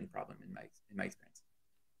management problem in my experience.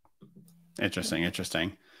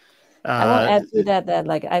 Interesting. I want to add to that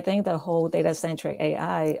like I think the whole data-centric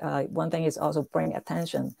AI, one thing is also bring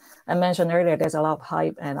attention. I mentioned earlier, there's a lot of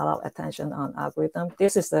hype and a lot of attention on algorithm.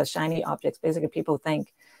 This is the shiny objects. Basically, people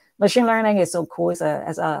think machine learning is so cool. It's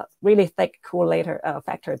a really thick correlator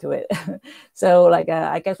factor to it. So like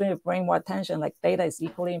I guess we need to bring more attention. Like data is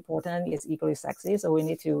equally important. It's equally sexy. So we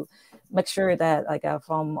need to make sure that like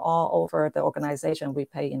from all over the organization, we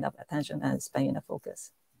pay enough attention and spend enough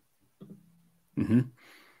focus. Mm-hmm.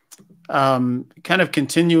 Kind of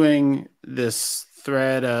continuing this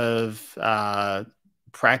thread of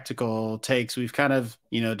practical takes, we've kind of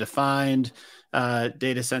defined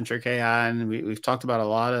data-centric AI, and we've talked about a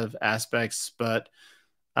lot of aspects, but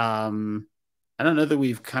I don't know that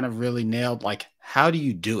we've kind of really nailed like how do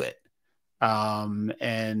you do it,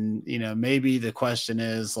 and maybe the question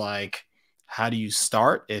is like, how do you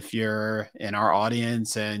start if you're in our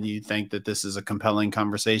audience and you think that this is a compelling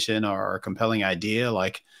conversation or a compelling idea?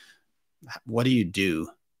 Like, what do you do?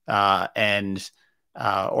 Or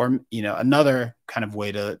another kind of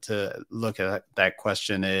way to look at that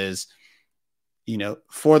question is,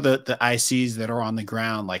 for the ICs that are on the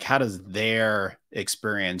ground, like how does their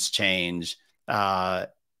experience change in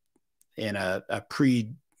a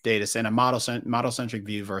pre-data in a model-centric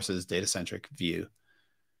view versus data-centric view?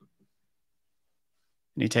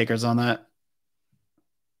 Any takers on that?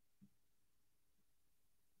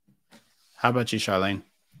 How about you, Charlene?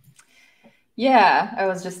 Yeah, I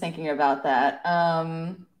was just thinking about that.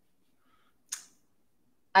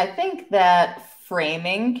 I think that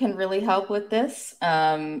framing can really help with this.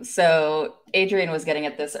 So Adrian was getting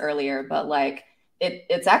at this earlier, but like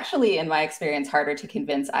it's actually, in my experience, harder to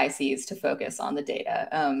convince ICs to focus on the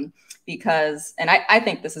data because, and I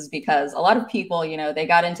think this is because a lot of people, they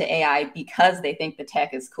got into AI because they think the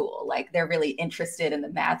tech is cool. Like they're really interested in the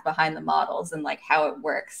math behind the models and like how it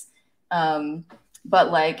works.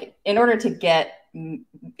 But like in order to get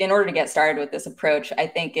started with this approach, I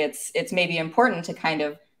think it's maybe important to kind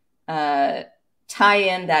of tie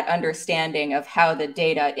in that understanding of how the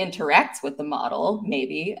data interacts with the model,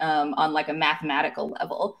 maybe on like a mathematical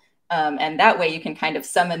level. And that way you can kind of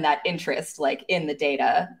summon that interest like in the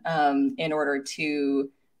data in order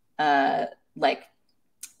to like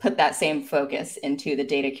put that same focus into the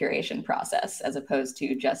data curation process as opposed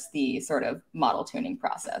to just the sort of model tuning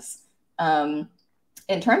process.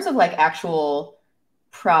 In terms of like actual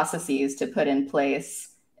processes to put in place,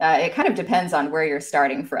 it kind of depends on where you're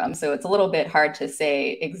starting from. So it's a little bit hard to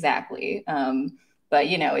say exactly. But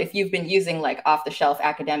if you've been using like off-the-shelf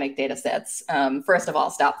academic data sets, first of all,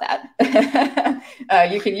 stop that.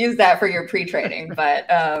 You can use that for your pre-training, but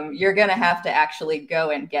you're going to have to actually go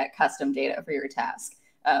and get custom data for your task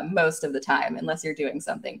most of the time, unless you're doing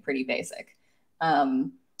something pretty basic.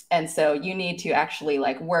 And so you need to actually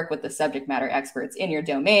like work with the subject matter experts in your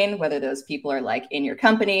domain, whether those people are like in your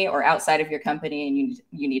company or outside of your company, and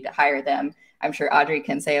you need to hire them. I'm sure Audrey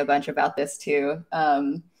can say a bunch about this too.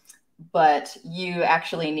 But you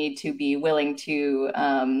actually need to be willing to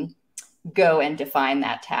go and define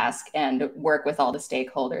that task and work with all the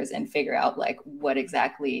stakeholders and figure out like what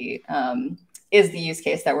exactly is the use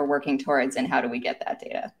case that we're working towards and how do we get that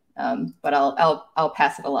data. But I'll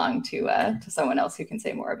pass it along to someone else who can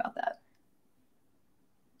say more about that.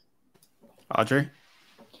 Audrey?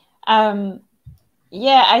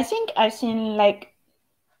 Yeah, I think I've seen, like,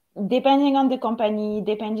 depending on the company,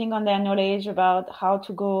 depending on their knowledge about how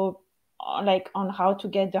to go, like, on how to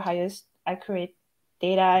get the highest accurate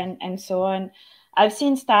data and so on. I've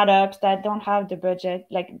seen startups that don't have the budget,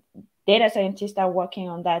 like data scientists are working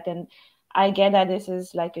on that. And I get that this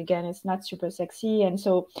is, like, again, it's not super sexy. And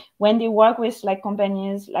so when they work with like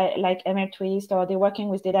companies like ML Twist, or they're working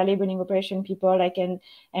with data labeling operation people, like, and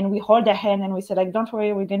we hold their hand and we say, like, don't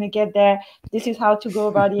worry, we're going to get there. This is how to go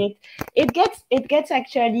about it. It gets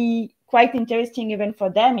actually quite interesting even for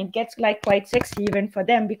them. It gets like quite sexy even for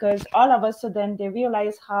them, because all of a sudden they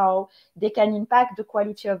realize how they can impact the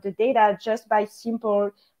quality of the data just by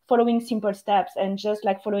following simple steps and just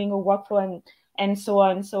like following a workflow and so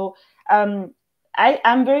on. So I'm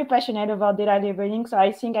very passionate about data labeling, so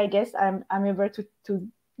I guess I'm able to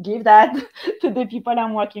give that to the people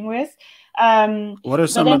I'm working with. What are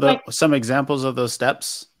some examples of those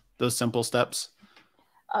steps, those simple steps?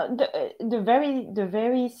 The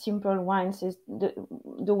very simple ones is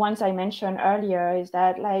the ones I mentioned earlier, is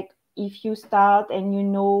that, like, if you start and you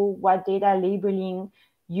know what data labeling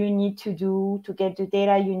you need to do to get the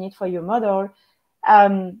data you need for your model,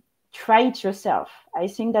 try it yourself. I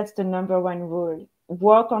think that's the #1 rule.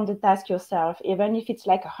 Work on the task yourself, even if it's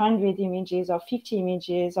like 100 images or 50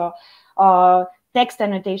 images or text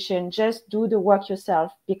annotation. Just do the work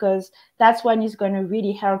yourself, because that's when it's going to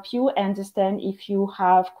really help you understand if you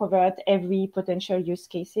have covered every potential use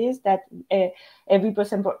cases that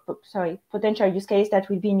potential use case that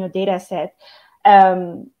will be in your data set.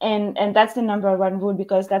 And that's the #1 rule,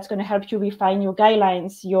 because that's going to help you refine your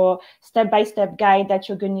guidelines, your step-by-step guide that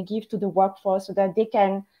you're going to give to the workforce, so that they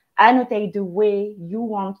can annotate the way you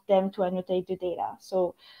want them to annotate the data.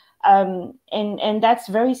 So and that's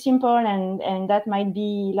very simple, and that might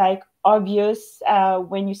be like obvious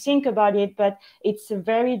when you think about it, but it's a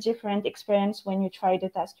very different experience when you try the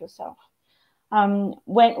task yourself.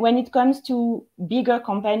 When it comes to bigger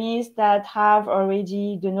companies that have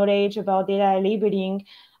already the knowledge about data labeling,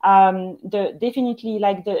 definitely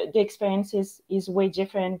like the experience is way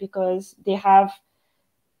different, because they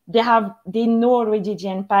know already the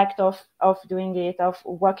impact of doing it, of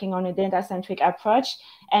working on a data-centric approach.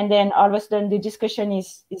 And then all of a sudden the discussion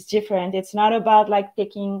is different. It's not about like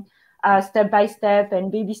taking step-by-step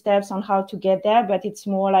and baby steps on how to get there, but it's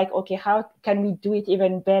more like, okay, how can we do it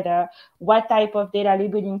even better? What type of data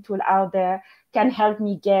labeling tool out there can help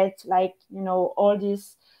me get, like, you know, all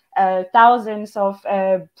these thousands of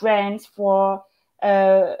brands for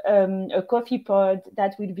a coffee pod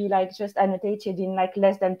that will be like just annotated in like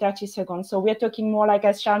less than 30 seconds. So we're talking more, like,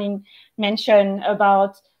 as Charlene mentioned,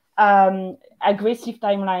 about aggressive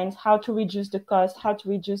timelines, how to reduce the cost, how to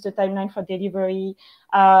reduce the timeline for delivery.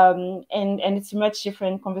 And it's a much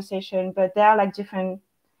different conversation, but there are like different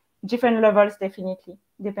levels, definitely,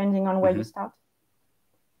 depending on where you start.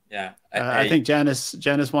 Yeah. I think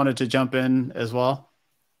Janice wanted to jump in as well.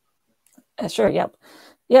 Sure. Yep.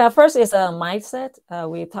 Yeah, first is a mindset.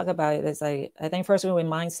 We talk about it as I think first with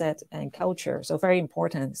mindset and culture. So very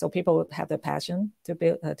important. So people have the passion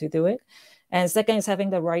to do it. And second is having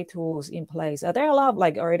the right tools in place. There are a lot of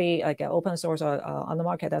like already like open source on the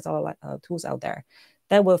market. That's all tools out there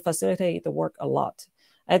that will facilitate the work a lot.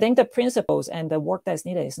 I think the principles and the work that's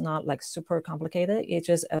needed is not like super complicated. It's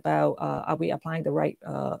just about are we applying the right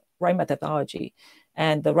methodology,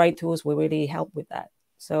 and the right tools will really help with that.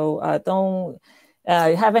 So don't.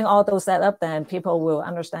 Having all those set up, then people will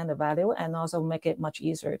understand the value and also make it much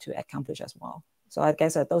easier to accomplish as well. So I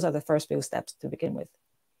guess those are the first few steps to begin with.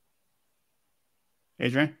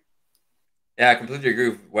 Adrian? Yeah, I completely agree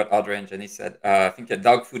with what Audrey and Jenny said. I think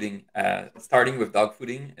dog fooding, starting with dog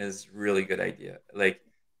fooding is a really good idea. Like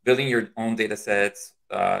building your own data sets,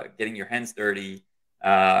 getting your hands dirty,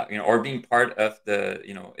 or being part of the,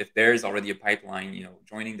 if there's already a pipeline,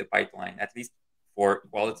 joining the pipeline, at least for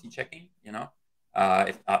quality checking,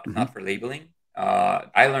 if not for labeling.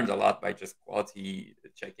 I learned a lot by just quality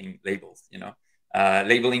checking labels,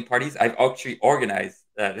 labeling parties. I've actually organized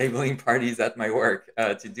labeling parties at my work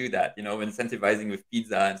to do that, incentivizing with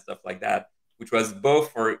pizza and stuff like that, which was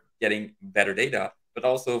both for getting better data, but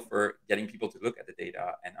also for getting people to look at the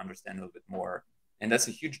data and understand a little bit more. And that's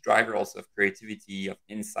a huge driver also of creativity, of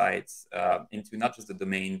insights into not just the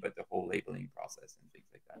domain, but the whole labeling process and things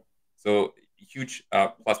like that. So huge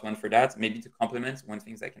 +1 for that. Maybe to complement, one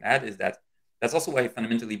thing I can add is that that's also why I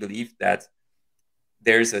fundamentally believe that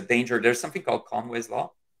there's a danger. There's something called Conway's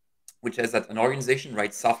law, which says that an organization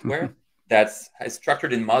writes software that's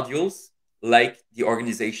structured in modules like the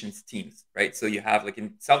organization's teams, right? So you have, like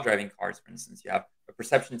in self-driving cars, for instance, you have a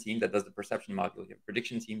perception team that does the perception module. You have a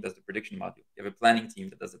prediction team that does the prediction module. You have a planning team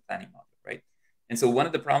that does the planning module, right? And so one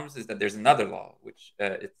of the problems is that there's another law, which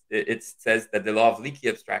it says that the law of leaky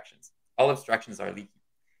abstractions. All abstractions are leaky.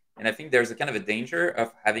 And I think there's a kind of a danger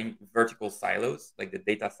of having vertical silos, like the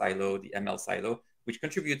data silo, the ML silo, which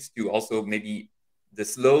contributes to also maybe the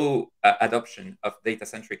slow adoption of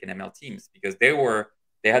data-centric and ML teams, because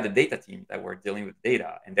they had a data team that were dealing with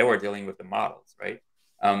data and they were dealing with the models, right?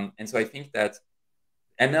 And so I think that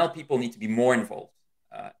ML people need to be more involved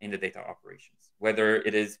in the data operations, whether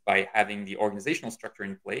it is by having the organizational structure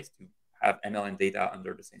in place to have ML and data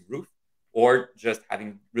under the same roof, or just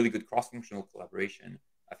having really good cross-functional collaboration.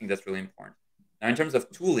 I think that's really important. Now, in terms of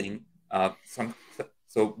tooling,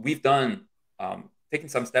 so we've done taken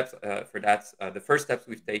some steps for that. The first steps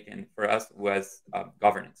we've taken for us was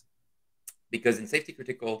governance, because in safety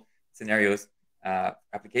critical scenarios,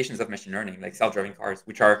 applications of machine learning, like self-driving cars,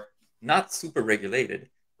 which are not super regulated,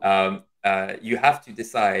 you have to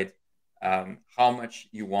decide how much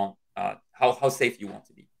you want, how safe you want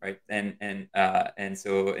to be, right? And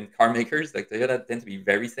so in car makers like Toyota tend to be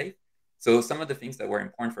very safe. So some of the things that were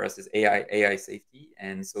important for us is AI safety.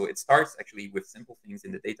 And so it starts actually with simple things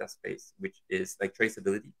in the data space, which is like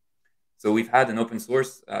traceability. So we've had an open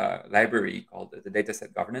source library called the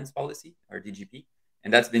Dataset Governance Policy, or DGP,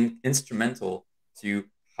 and that's been instrumental to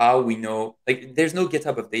how we know, like there's no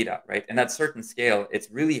GitHub of data, right? And at certain scale,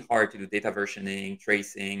 it's really hard to do data versioning,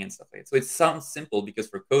 tracing, and stuff like that. So it sounds simple because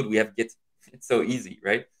for code, we have Git, it's so easy,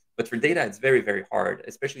 right? But for data, it's very, very hard,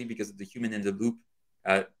 especially because of the human in the loop,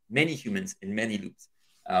 many humans in many loops.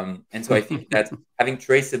 And so I think that having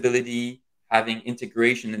traceability, having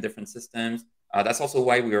integration in different systems, that's also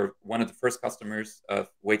why we are one of the first customers of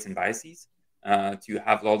Weights and Biases, to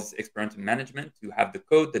have all this experimental management, to have the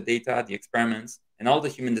code, the data, the experiments, and all the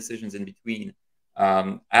human decisions in between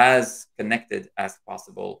as connected as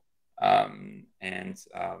possible. And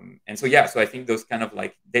so, yeah, so I think those kind of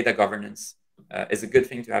like data governance is a good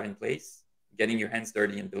thing to have in place. Getting your hands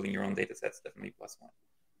dirty and building your own data sets, definitely +1.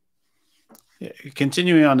 Yeah,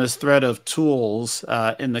 continuing on this thread of tools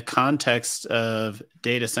in the context of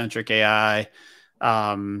data-centric AI,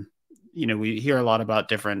 we hear a lot about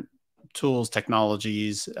different tools,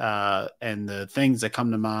 technologies, and the things that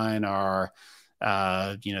come to mind are,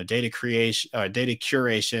 data creation, data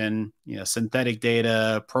curation, synthetic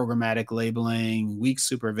data, programmatic labeling, weak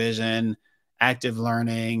supervision, active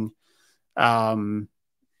learning.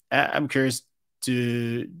 I'm curious,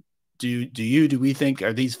 do we think,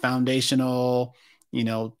 are these foundational,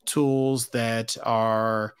 tools that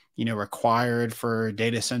are, required for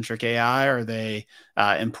data-centric AI? Are they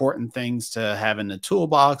important things to have in the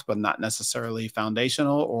toolbox, but not necessarily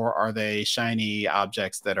foundational? Or are they shiny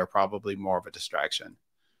objects that are probably more of a distraction?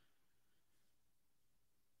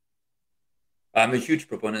 I'm a huge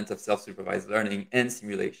proponent of self-supervised learning and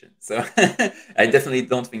simulation. So I definitely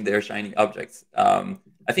don't think they're shiny objects.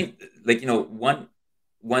 I think,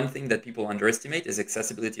 one thing that people underestimate is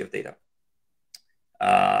accessibility of data,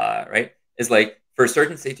 right? It's like for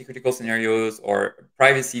certain safety critical scenarios or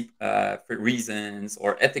privacy for reasons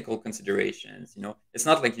or ethical considerations, it's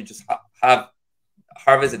not like you just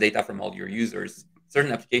harvest the data from all your users.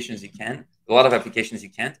 Certain applications you can, a lot of applications you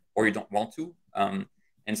can't, or you don't want to.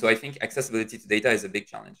 And so I think accessibility to data is a big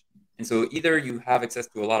challenge. And so either you have access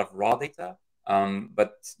to a lot of raw data,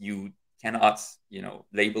 but you cannot,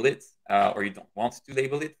 label it, or you don't want to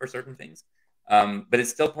label it for certain things. But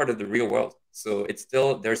it's still part of the real world. So it's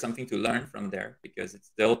still, there's something to learn from there because it's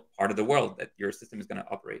still part of the world that your system is going to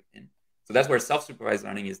operate in. So that's where self-supervised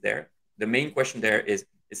learning is there. The main question there is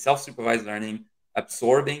self-supervised learning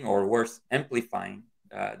absorbing or worse, amplifying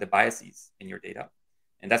the biases in your data?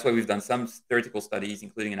 And that's why we've done some theoretical studies,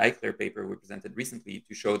 including an iClear paper we presented recently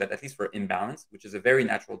to show that at least for imbalance, which is a very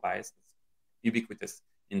natural bias that's ubiquitous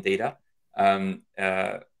in data,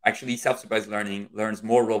 actually self-supervised learning learns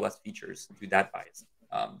more robust features to that bias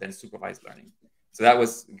than supervised learning. So that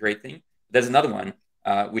was a great thing. There's another one,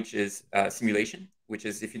 which is simulation, which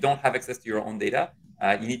is if you don't have access to your own data,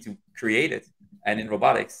 you need to create it. And in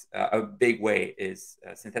robotics, a big way is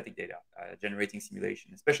synthetic data, generating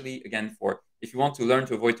simulation, especially, again, for if you want to learn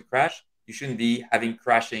to avoid to crash, you shouldn't be having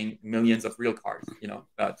crashing millions of real cars,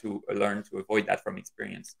 to learn to avoid that from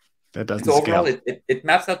experience. That doesn't so overall, scale. it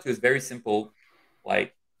maps out to a very simple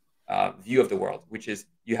view of the world, which is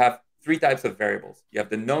you have 3 types of variables. You have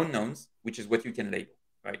the known knowns, which is what you can label,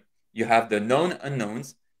 right? You have the known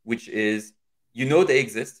unknowns, which is you know they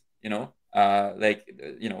exist, like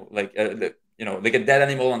a dead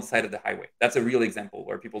animal on the side of the highway. That's a real example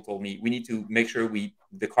where people told me we need to make sure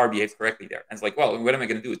the car behaves correctly there. And it's like, well, what am I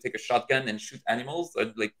going to do? Take a shotgun and shoot animals,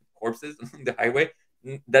 like corpses on the highway?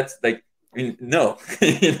 That's like, no,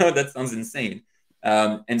 that sounds insane.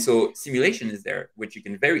 And so simulation is there, which you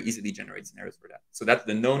can very easily generate scenarios for that. So that's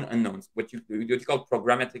the known unknowns, what you call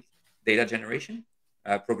programmatic data generation,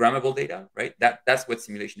 programmable data, right? That's what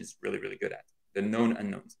simulation is really, really good at, the known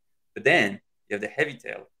unknowns. But then you have the heavy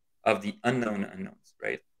tail of the unknown unknowns,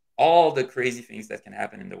 right? All the crazy things that can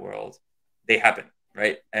happen in the world, they happen,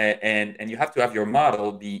 right? And you have to have your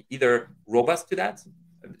model be either robust to that,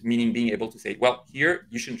 meaning being able to say, well, here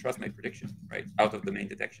you shouldn't trust my prediction, right? Out of domain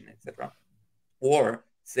detection, etc. Or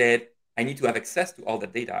said, I need to have access to all the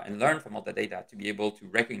data and learn from all the data to be able to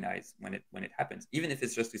recognize when it happens, even if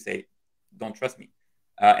it's just to say, don't trust me.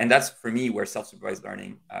 And that's, for me, where self-supervised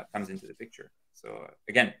learning comes into the picture. So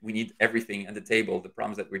again, we need everything at the table. The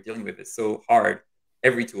problems that we're dealing with is so hard.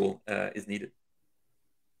 Every tool is needed.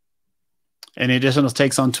 Any additional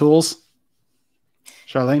takes on tools?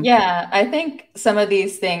 Charlene? Yeah, I think some of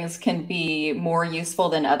these things can be more useful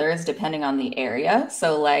than others depending on the area.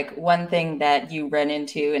 So like one thing that you run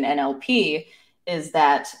into in NLP is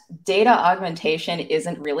that data augmentation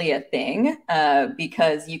isn't really a thing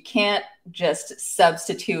because you can't just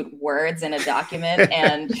substitute words in a document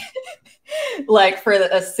and like for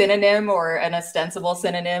a synonym or an ostensible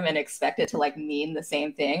synonym and expect it to like mean the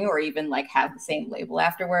same thing or even like have the same label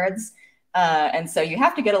afterwards. And so you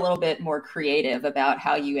have to get a little bit more creative about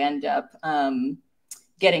how you end up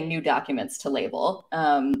getting new documents to label.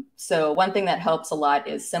 So one thing that helps a lot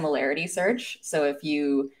is similarity search. So if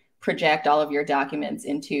you project all of your documents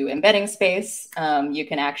into embedding space, you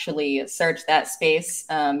can actually search that space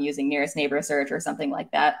using nearest neighbor search or something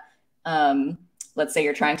like that. Let's say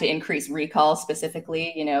you're trying to increase recall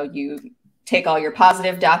specifically, you take all your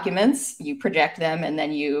positive documents, you project them, and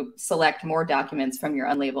then you select more documents from your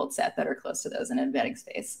unlabeled set that are close to those in embedding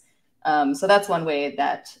space. So that's one way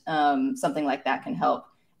that something like that can help.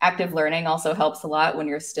 Active learning also helps a lot when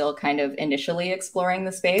you're still kind of initially exploring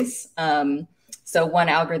the space. So one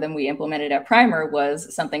algorithm we implemented at Primer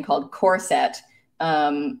was something called core set,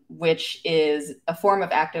 which is a form of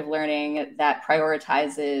active learning that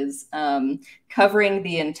prioritizes covering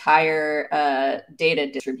the entire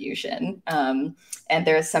data distribution. And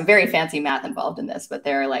there's some very fancy math involved in this, but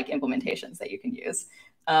there are like implementations that you can use.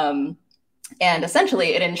 And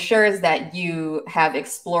essentially, it ensures that you have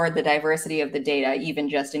explored the diversity of the data, even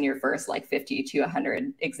just in your first like 50 to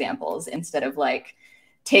 100 examples, instead of like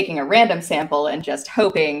taking a random sample and just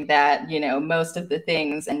hoping that, most of the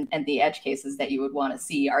things and the edge cases that you would want to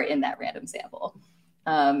see are in that random sample.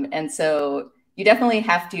 And so you definitely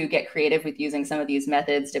have to get creative with using some of these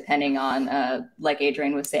methods, depending on, like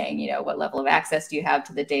Adrian was saying, what level of access do you have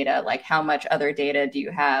to the data, like how much other data do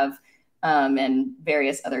you have, and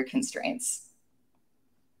various other constraints.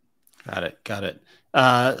 Got it.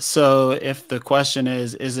 So if the question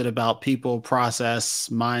is it about people, process,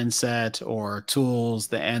 mindset, or tools?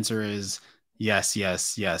 The answer is yes,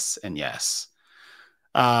 yes, yes, and yes.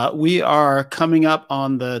 We are coming up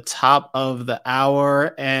on the top of the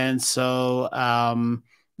hour. And so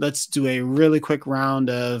let's do a really quick round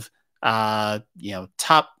of,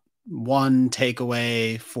 top one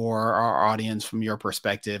takeaway for our audience from your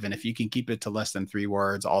perspective. And if you can keep it to less than 3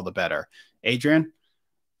 words, all the better. Adrian?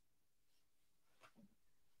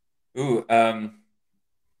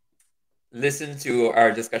 Listen to our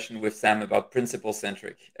discussion with Sam about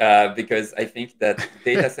principle-centric, because I think that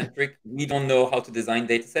data-centric, we don't know how to design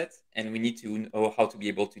data sets, and we need to know how to be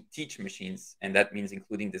able to teach machines. And that means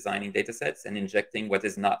including designing data sets and injecting what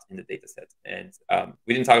is not in the data set. And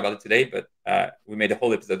we didn't talk about it today, but we made a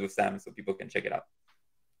whole episode with Sam, so people can check it out.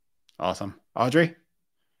 Awesome. Audrey?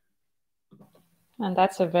 And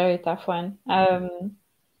that's a very tough one.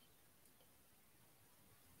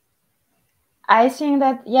 I think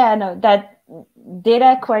that, that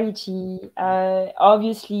data quality,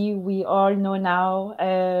 obviously we all know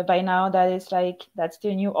now, by now, that it's like, that's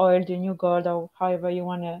the new oil, the new gold, or however you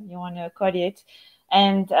wanna call it.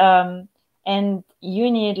 And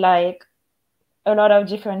you need like a lot of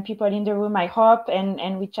different people in the room, I hope.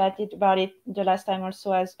 And we chatted about it the last time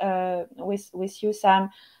also as with you, Sam,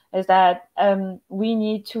 is that we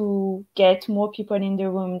need to get more people in the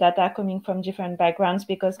room that are coming from different backgrounds,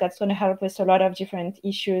 because that's going to help with a lot of different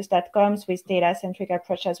issues that comes with data-centric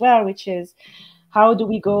approach as well, which is how do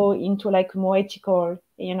we go into like more ethical,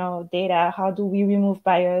 data? How do we remove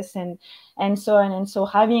bias and so on? And so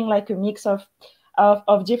having like a mix of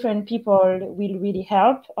different people will really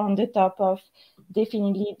help on the top of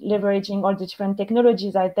definitely leveraging all the different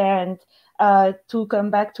technologies out there. And to come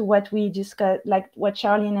back to what we discussed, like what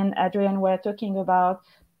Charlene and Adrian were talking about,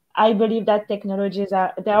 I believe that technologies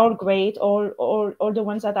they're all great. All the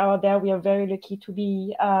ones that are out there, we are very lucky to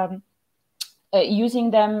be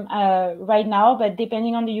using them right now. But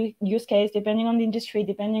depending on the use case, depending on the industry,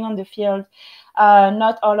 depending on the field,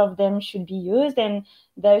 not all of them should be used. And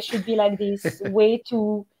there should be like this way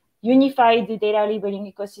to unify the data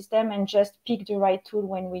labeling ecosystem and just pick the right tool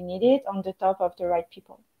when we need it on the top of the right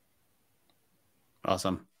people.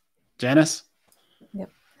 Awesome. Janice? Yep.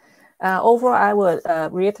 Overall, I would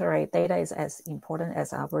reiterate data is as important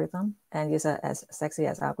as algorithm and is as sexy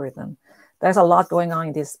as algorithm. There's a lot going on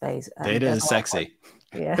in this space. Data is sexy.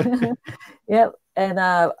 Yeah. Yeah. And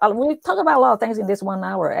we talk about a lot of things in this 1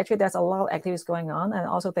 hour. Actually, there's a lot of activities going on, and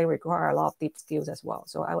also they require a lot of deep skills as well.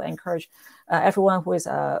 So I would encourage everyone who is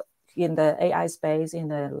in the AI space, in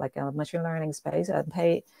the machine learning space,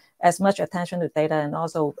 pay as much attention to data, and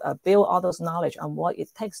also build all those knowledge on what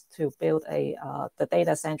it takes to build the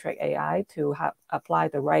data-centric AI to apply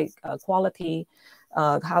the right quality,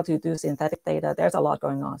 how to do synthetic data. There's a lot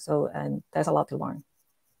going on. So, and there's a lot to learn.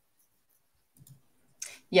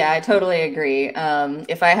 Yeah, I totally agree.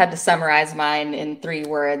 If I had to summarize mine in 3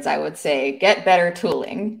 words, I would say get better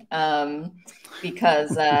tooling.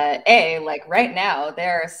 Because like right now,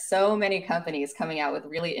 there are so many companies coming out with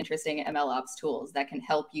really interesting MLOps tools that can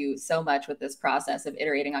help you so much with this process of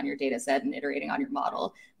iterating on your data set and iterating on your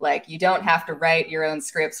model. Like, you don't have to write your own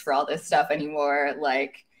scripts for all this stuff anymore.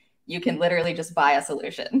 Like, you can literally just buy a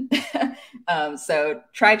solution. So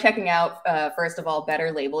try checking out, first of all,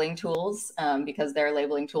 better labeling tools, because there are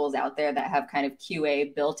labeling tools out there that have kind of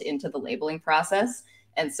QA built into the labeling process.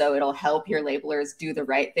 And so it'll help your labelers do the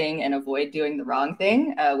right thing and avoid doing the wrong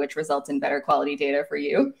thing, which results in better quality data for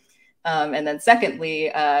you. And then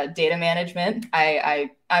secondly, data management.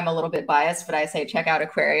 I'm a little bit biased, but I say check out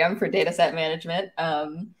Aquarium for data set management.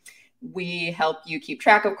 We help you keep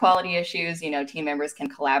track of quality issues. Team members can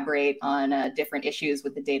collaborate on different issues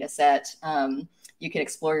with the data set. You can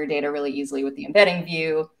explore your data really easily with the embedding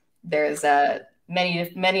view. There's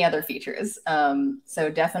many other features. So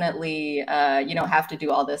definitely, you don't have to do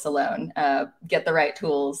all this alone. Get the right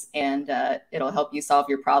tools, and it'll help you solve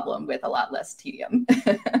your problem with a lot less tedium.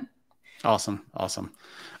 Awesome.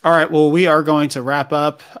 All right. Well, we are going to wrap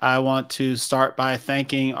up. I want to start by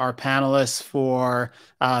thanking our panelists for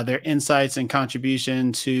their insights and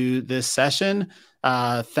contribution to this session.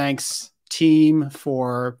 Thanks, team,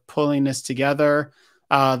 for pulling this together.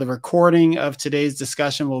 The recording of today's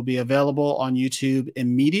discussion will be available on YouTube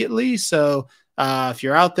immediately. So if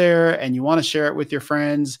you're out there and you want to share it with your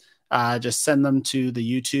friends, just send them to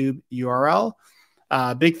the YouTube URL.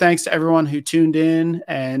 Big thanks to everyone who tuned in,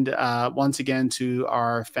 and once again to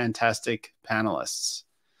our fantastic panelists.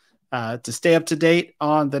 To stay up to date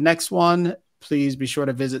on the next one, please be sure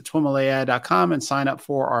to visit TWIMLAI.com and sign up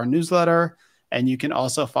for our newsletter. And you can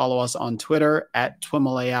also follow us on Twitter at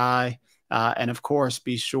TWIMLAI. And of course,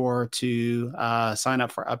 be sure to sign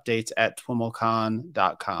up for updates at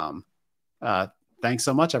TWIMLcon.com. Thanks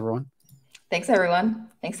so much, everyone. Thanks, everyone.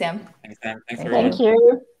 Thanks, Sam. Thanks, Sam. Thanks, Thank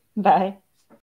you. Bye.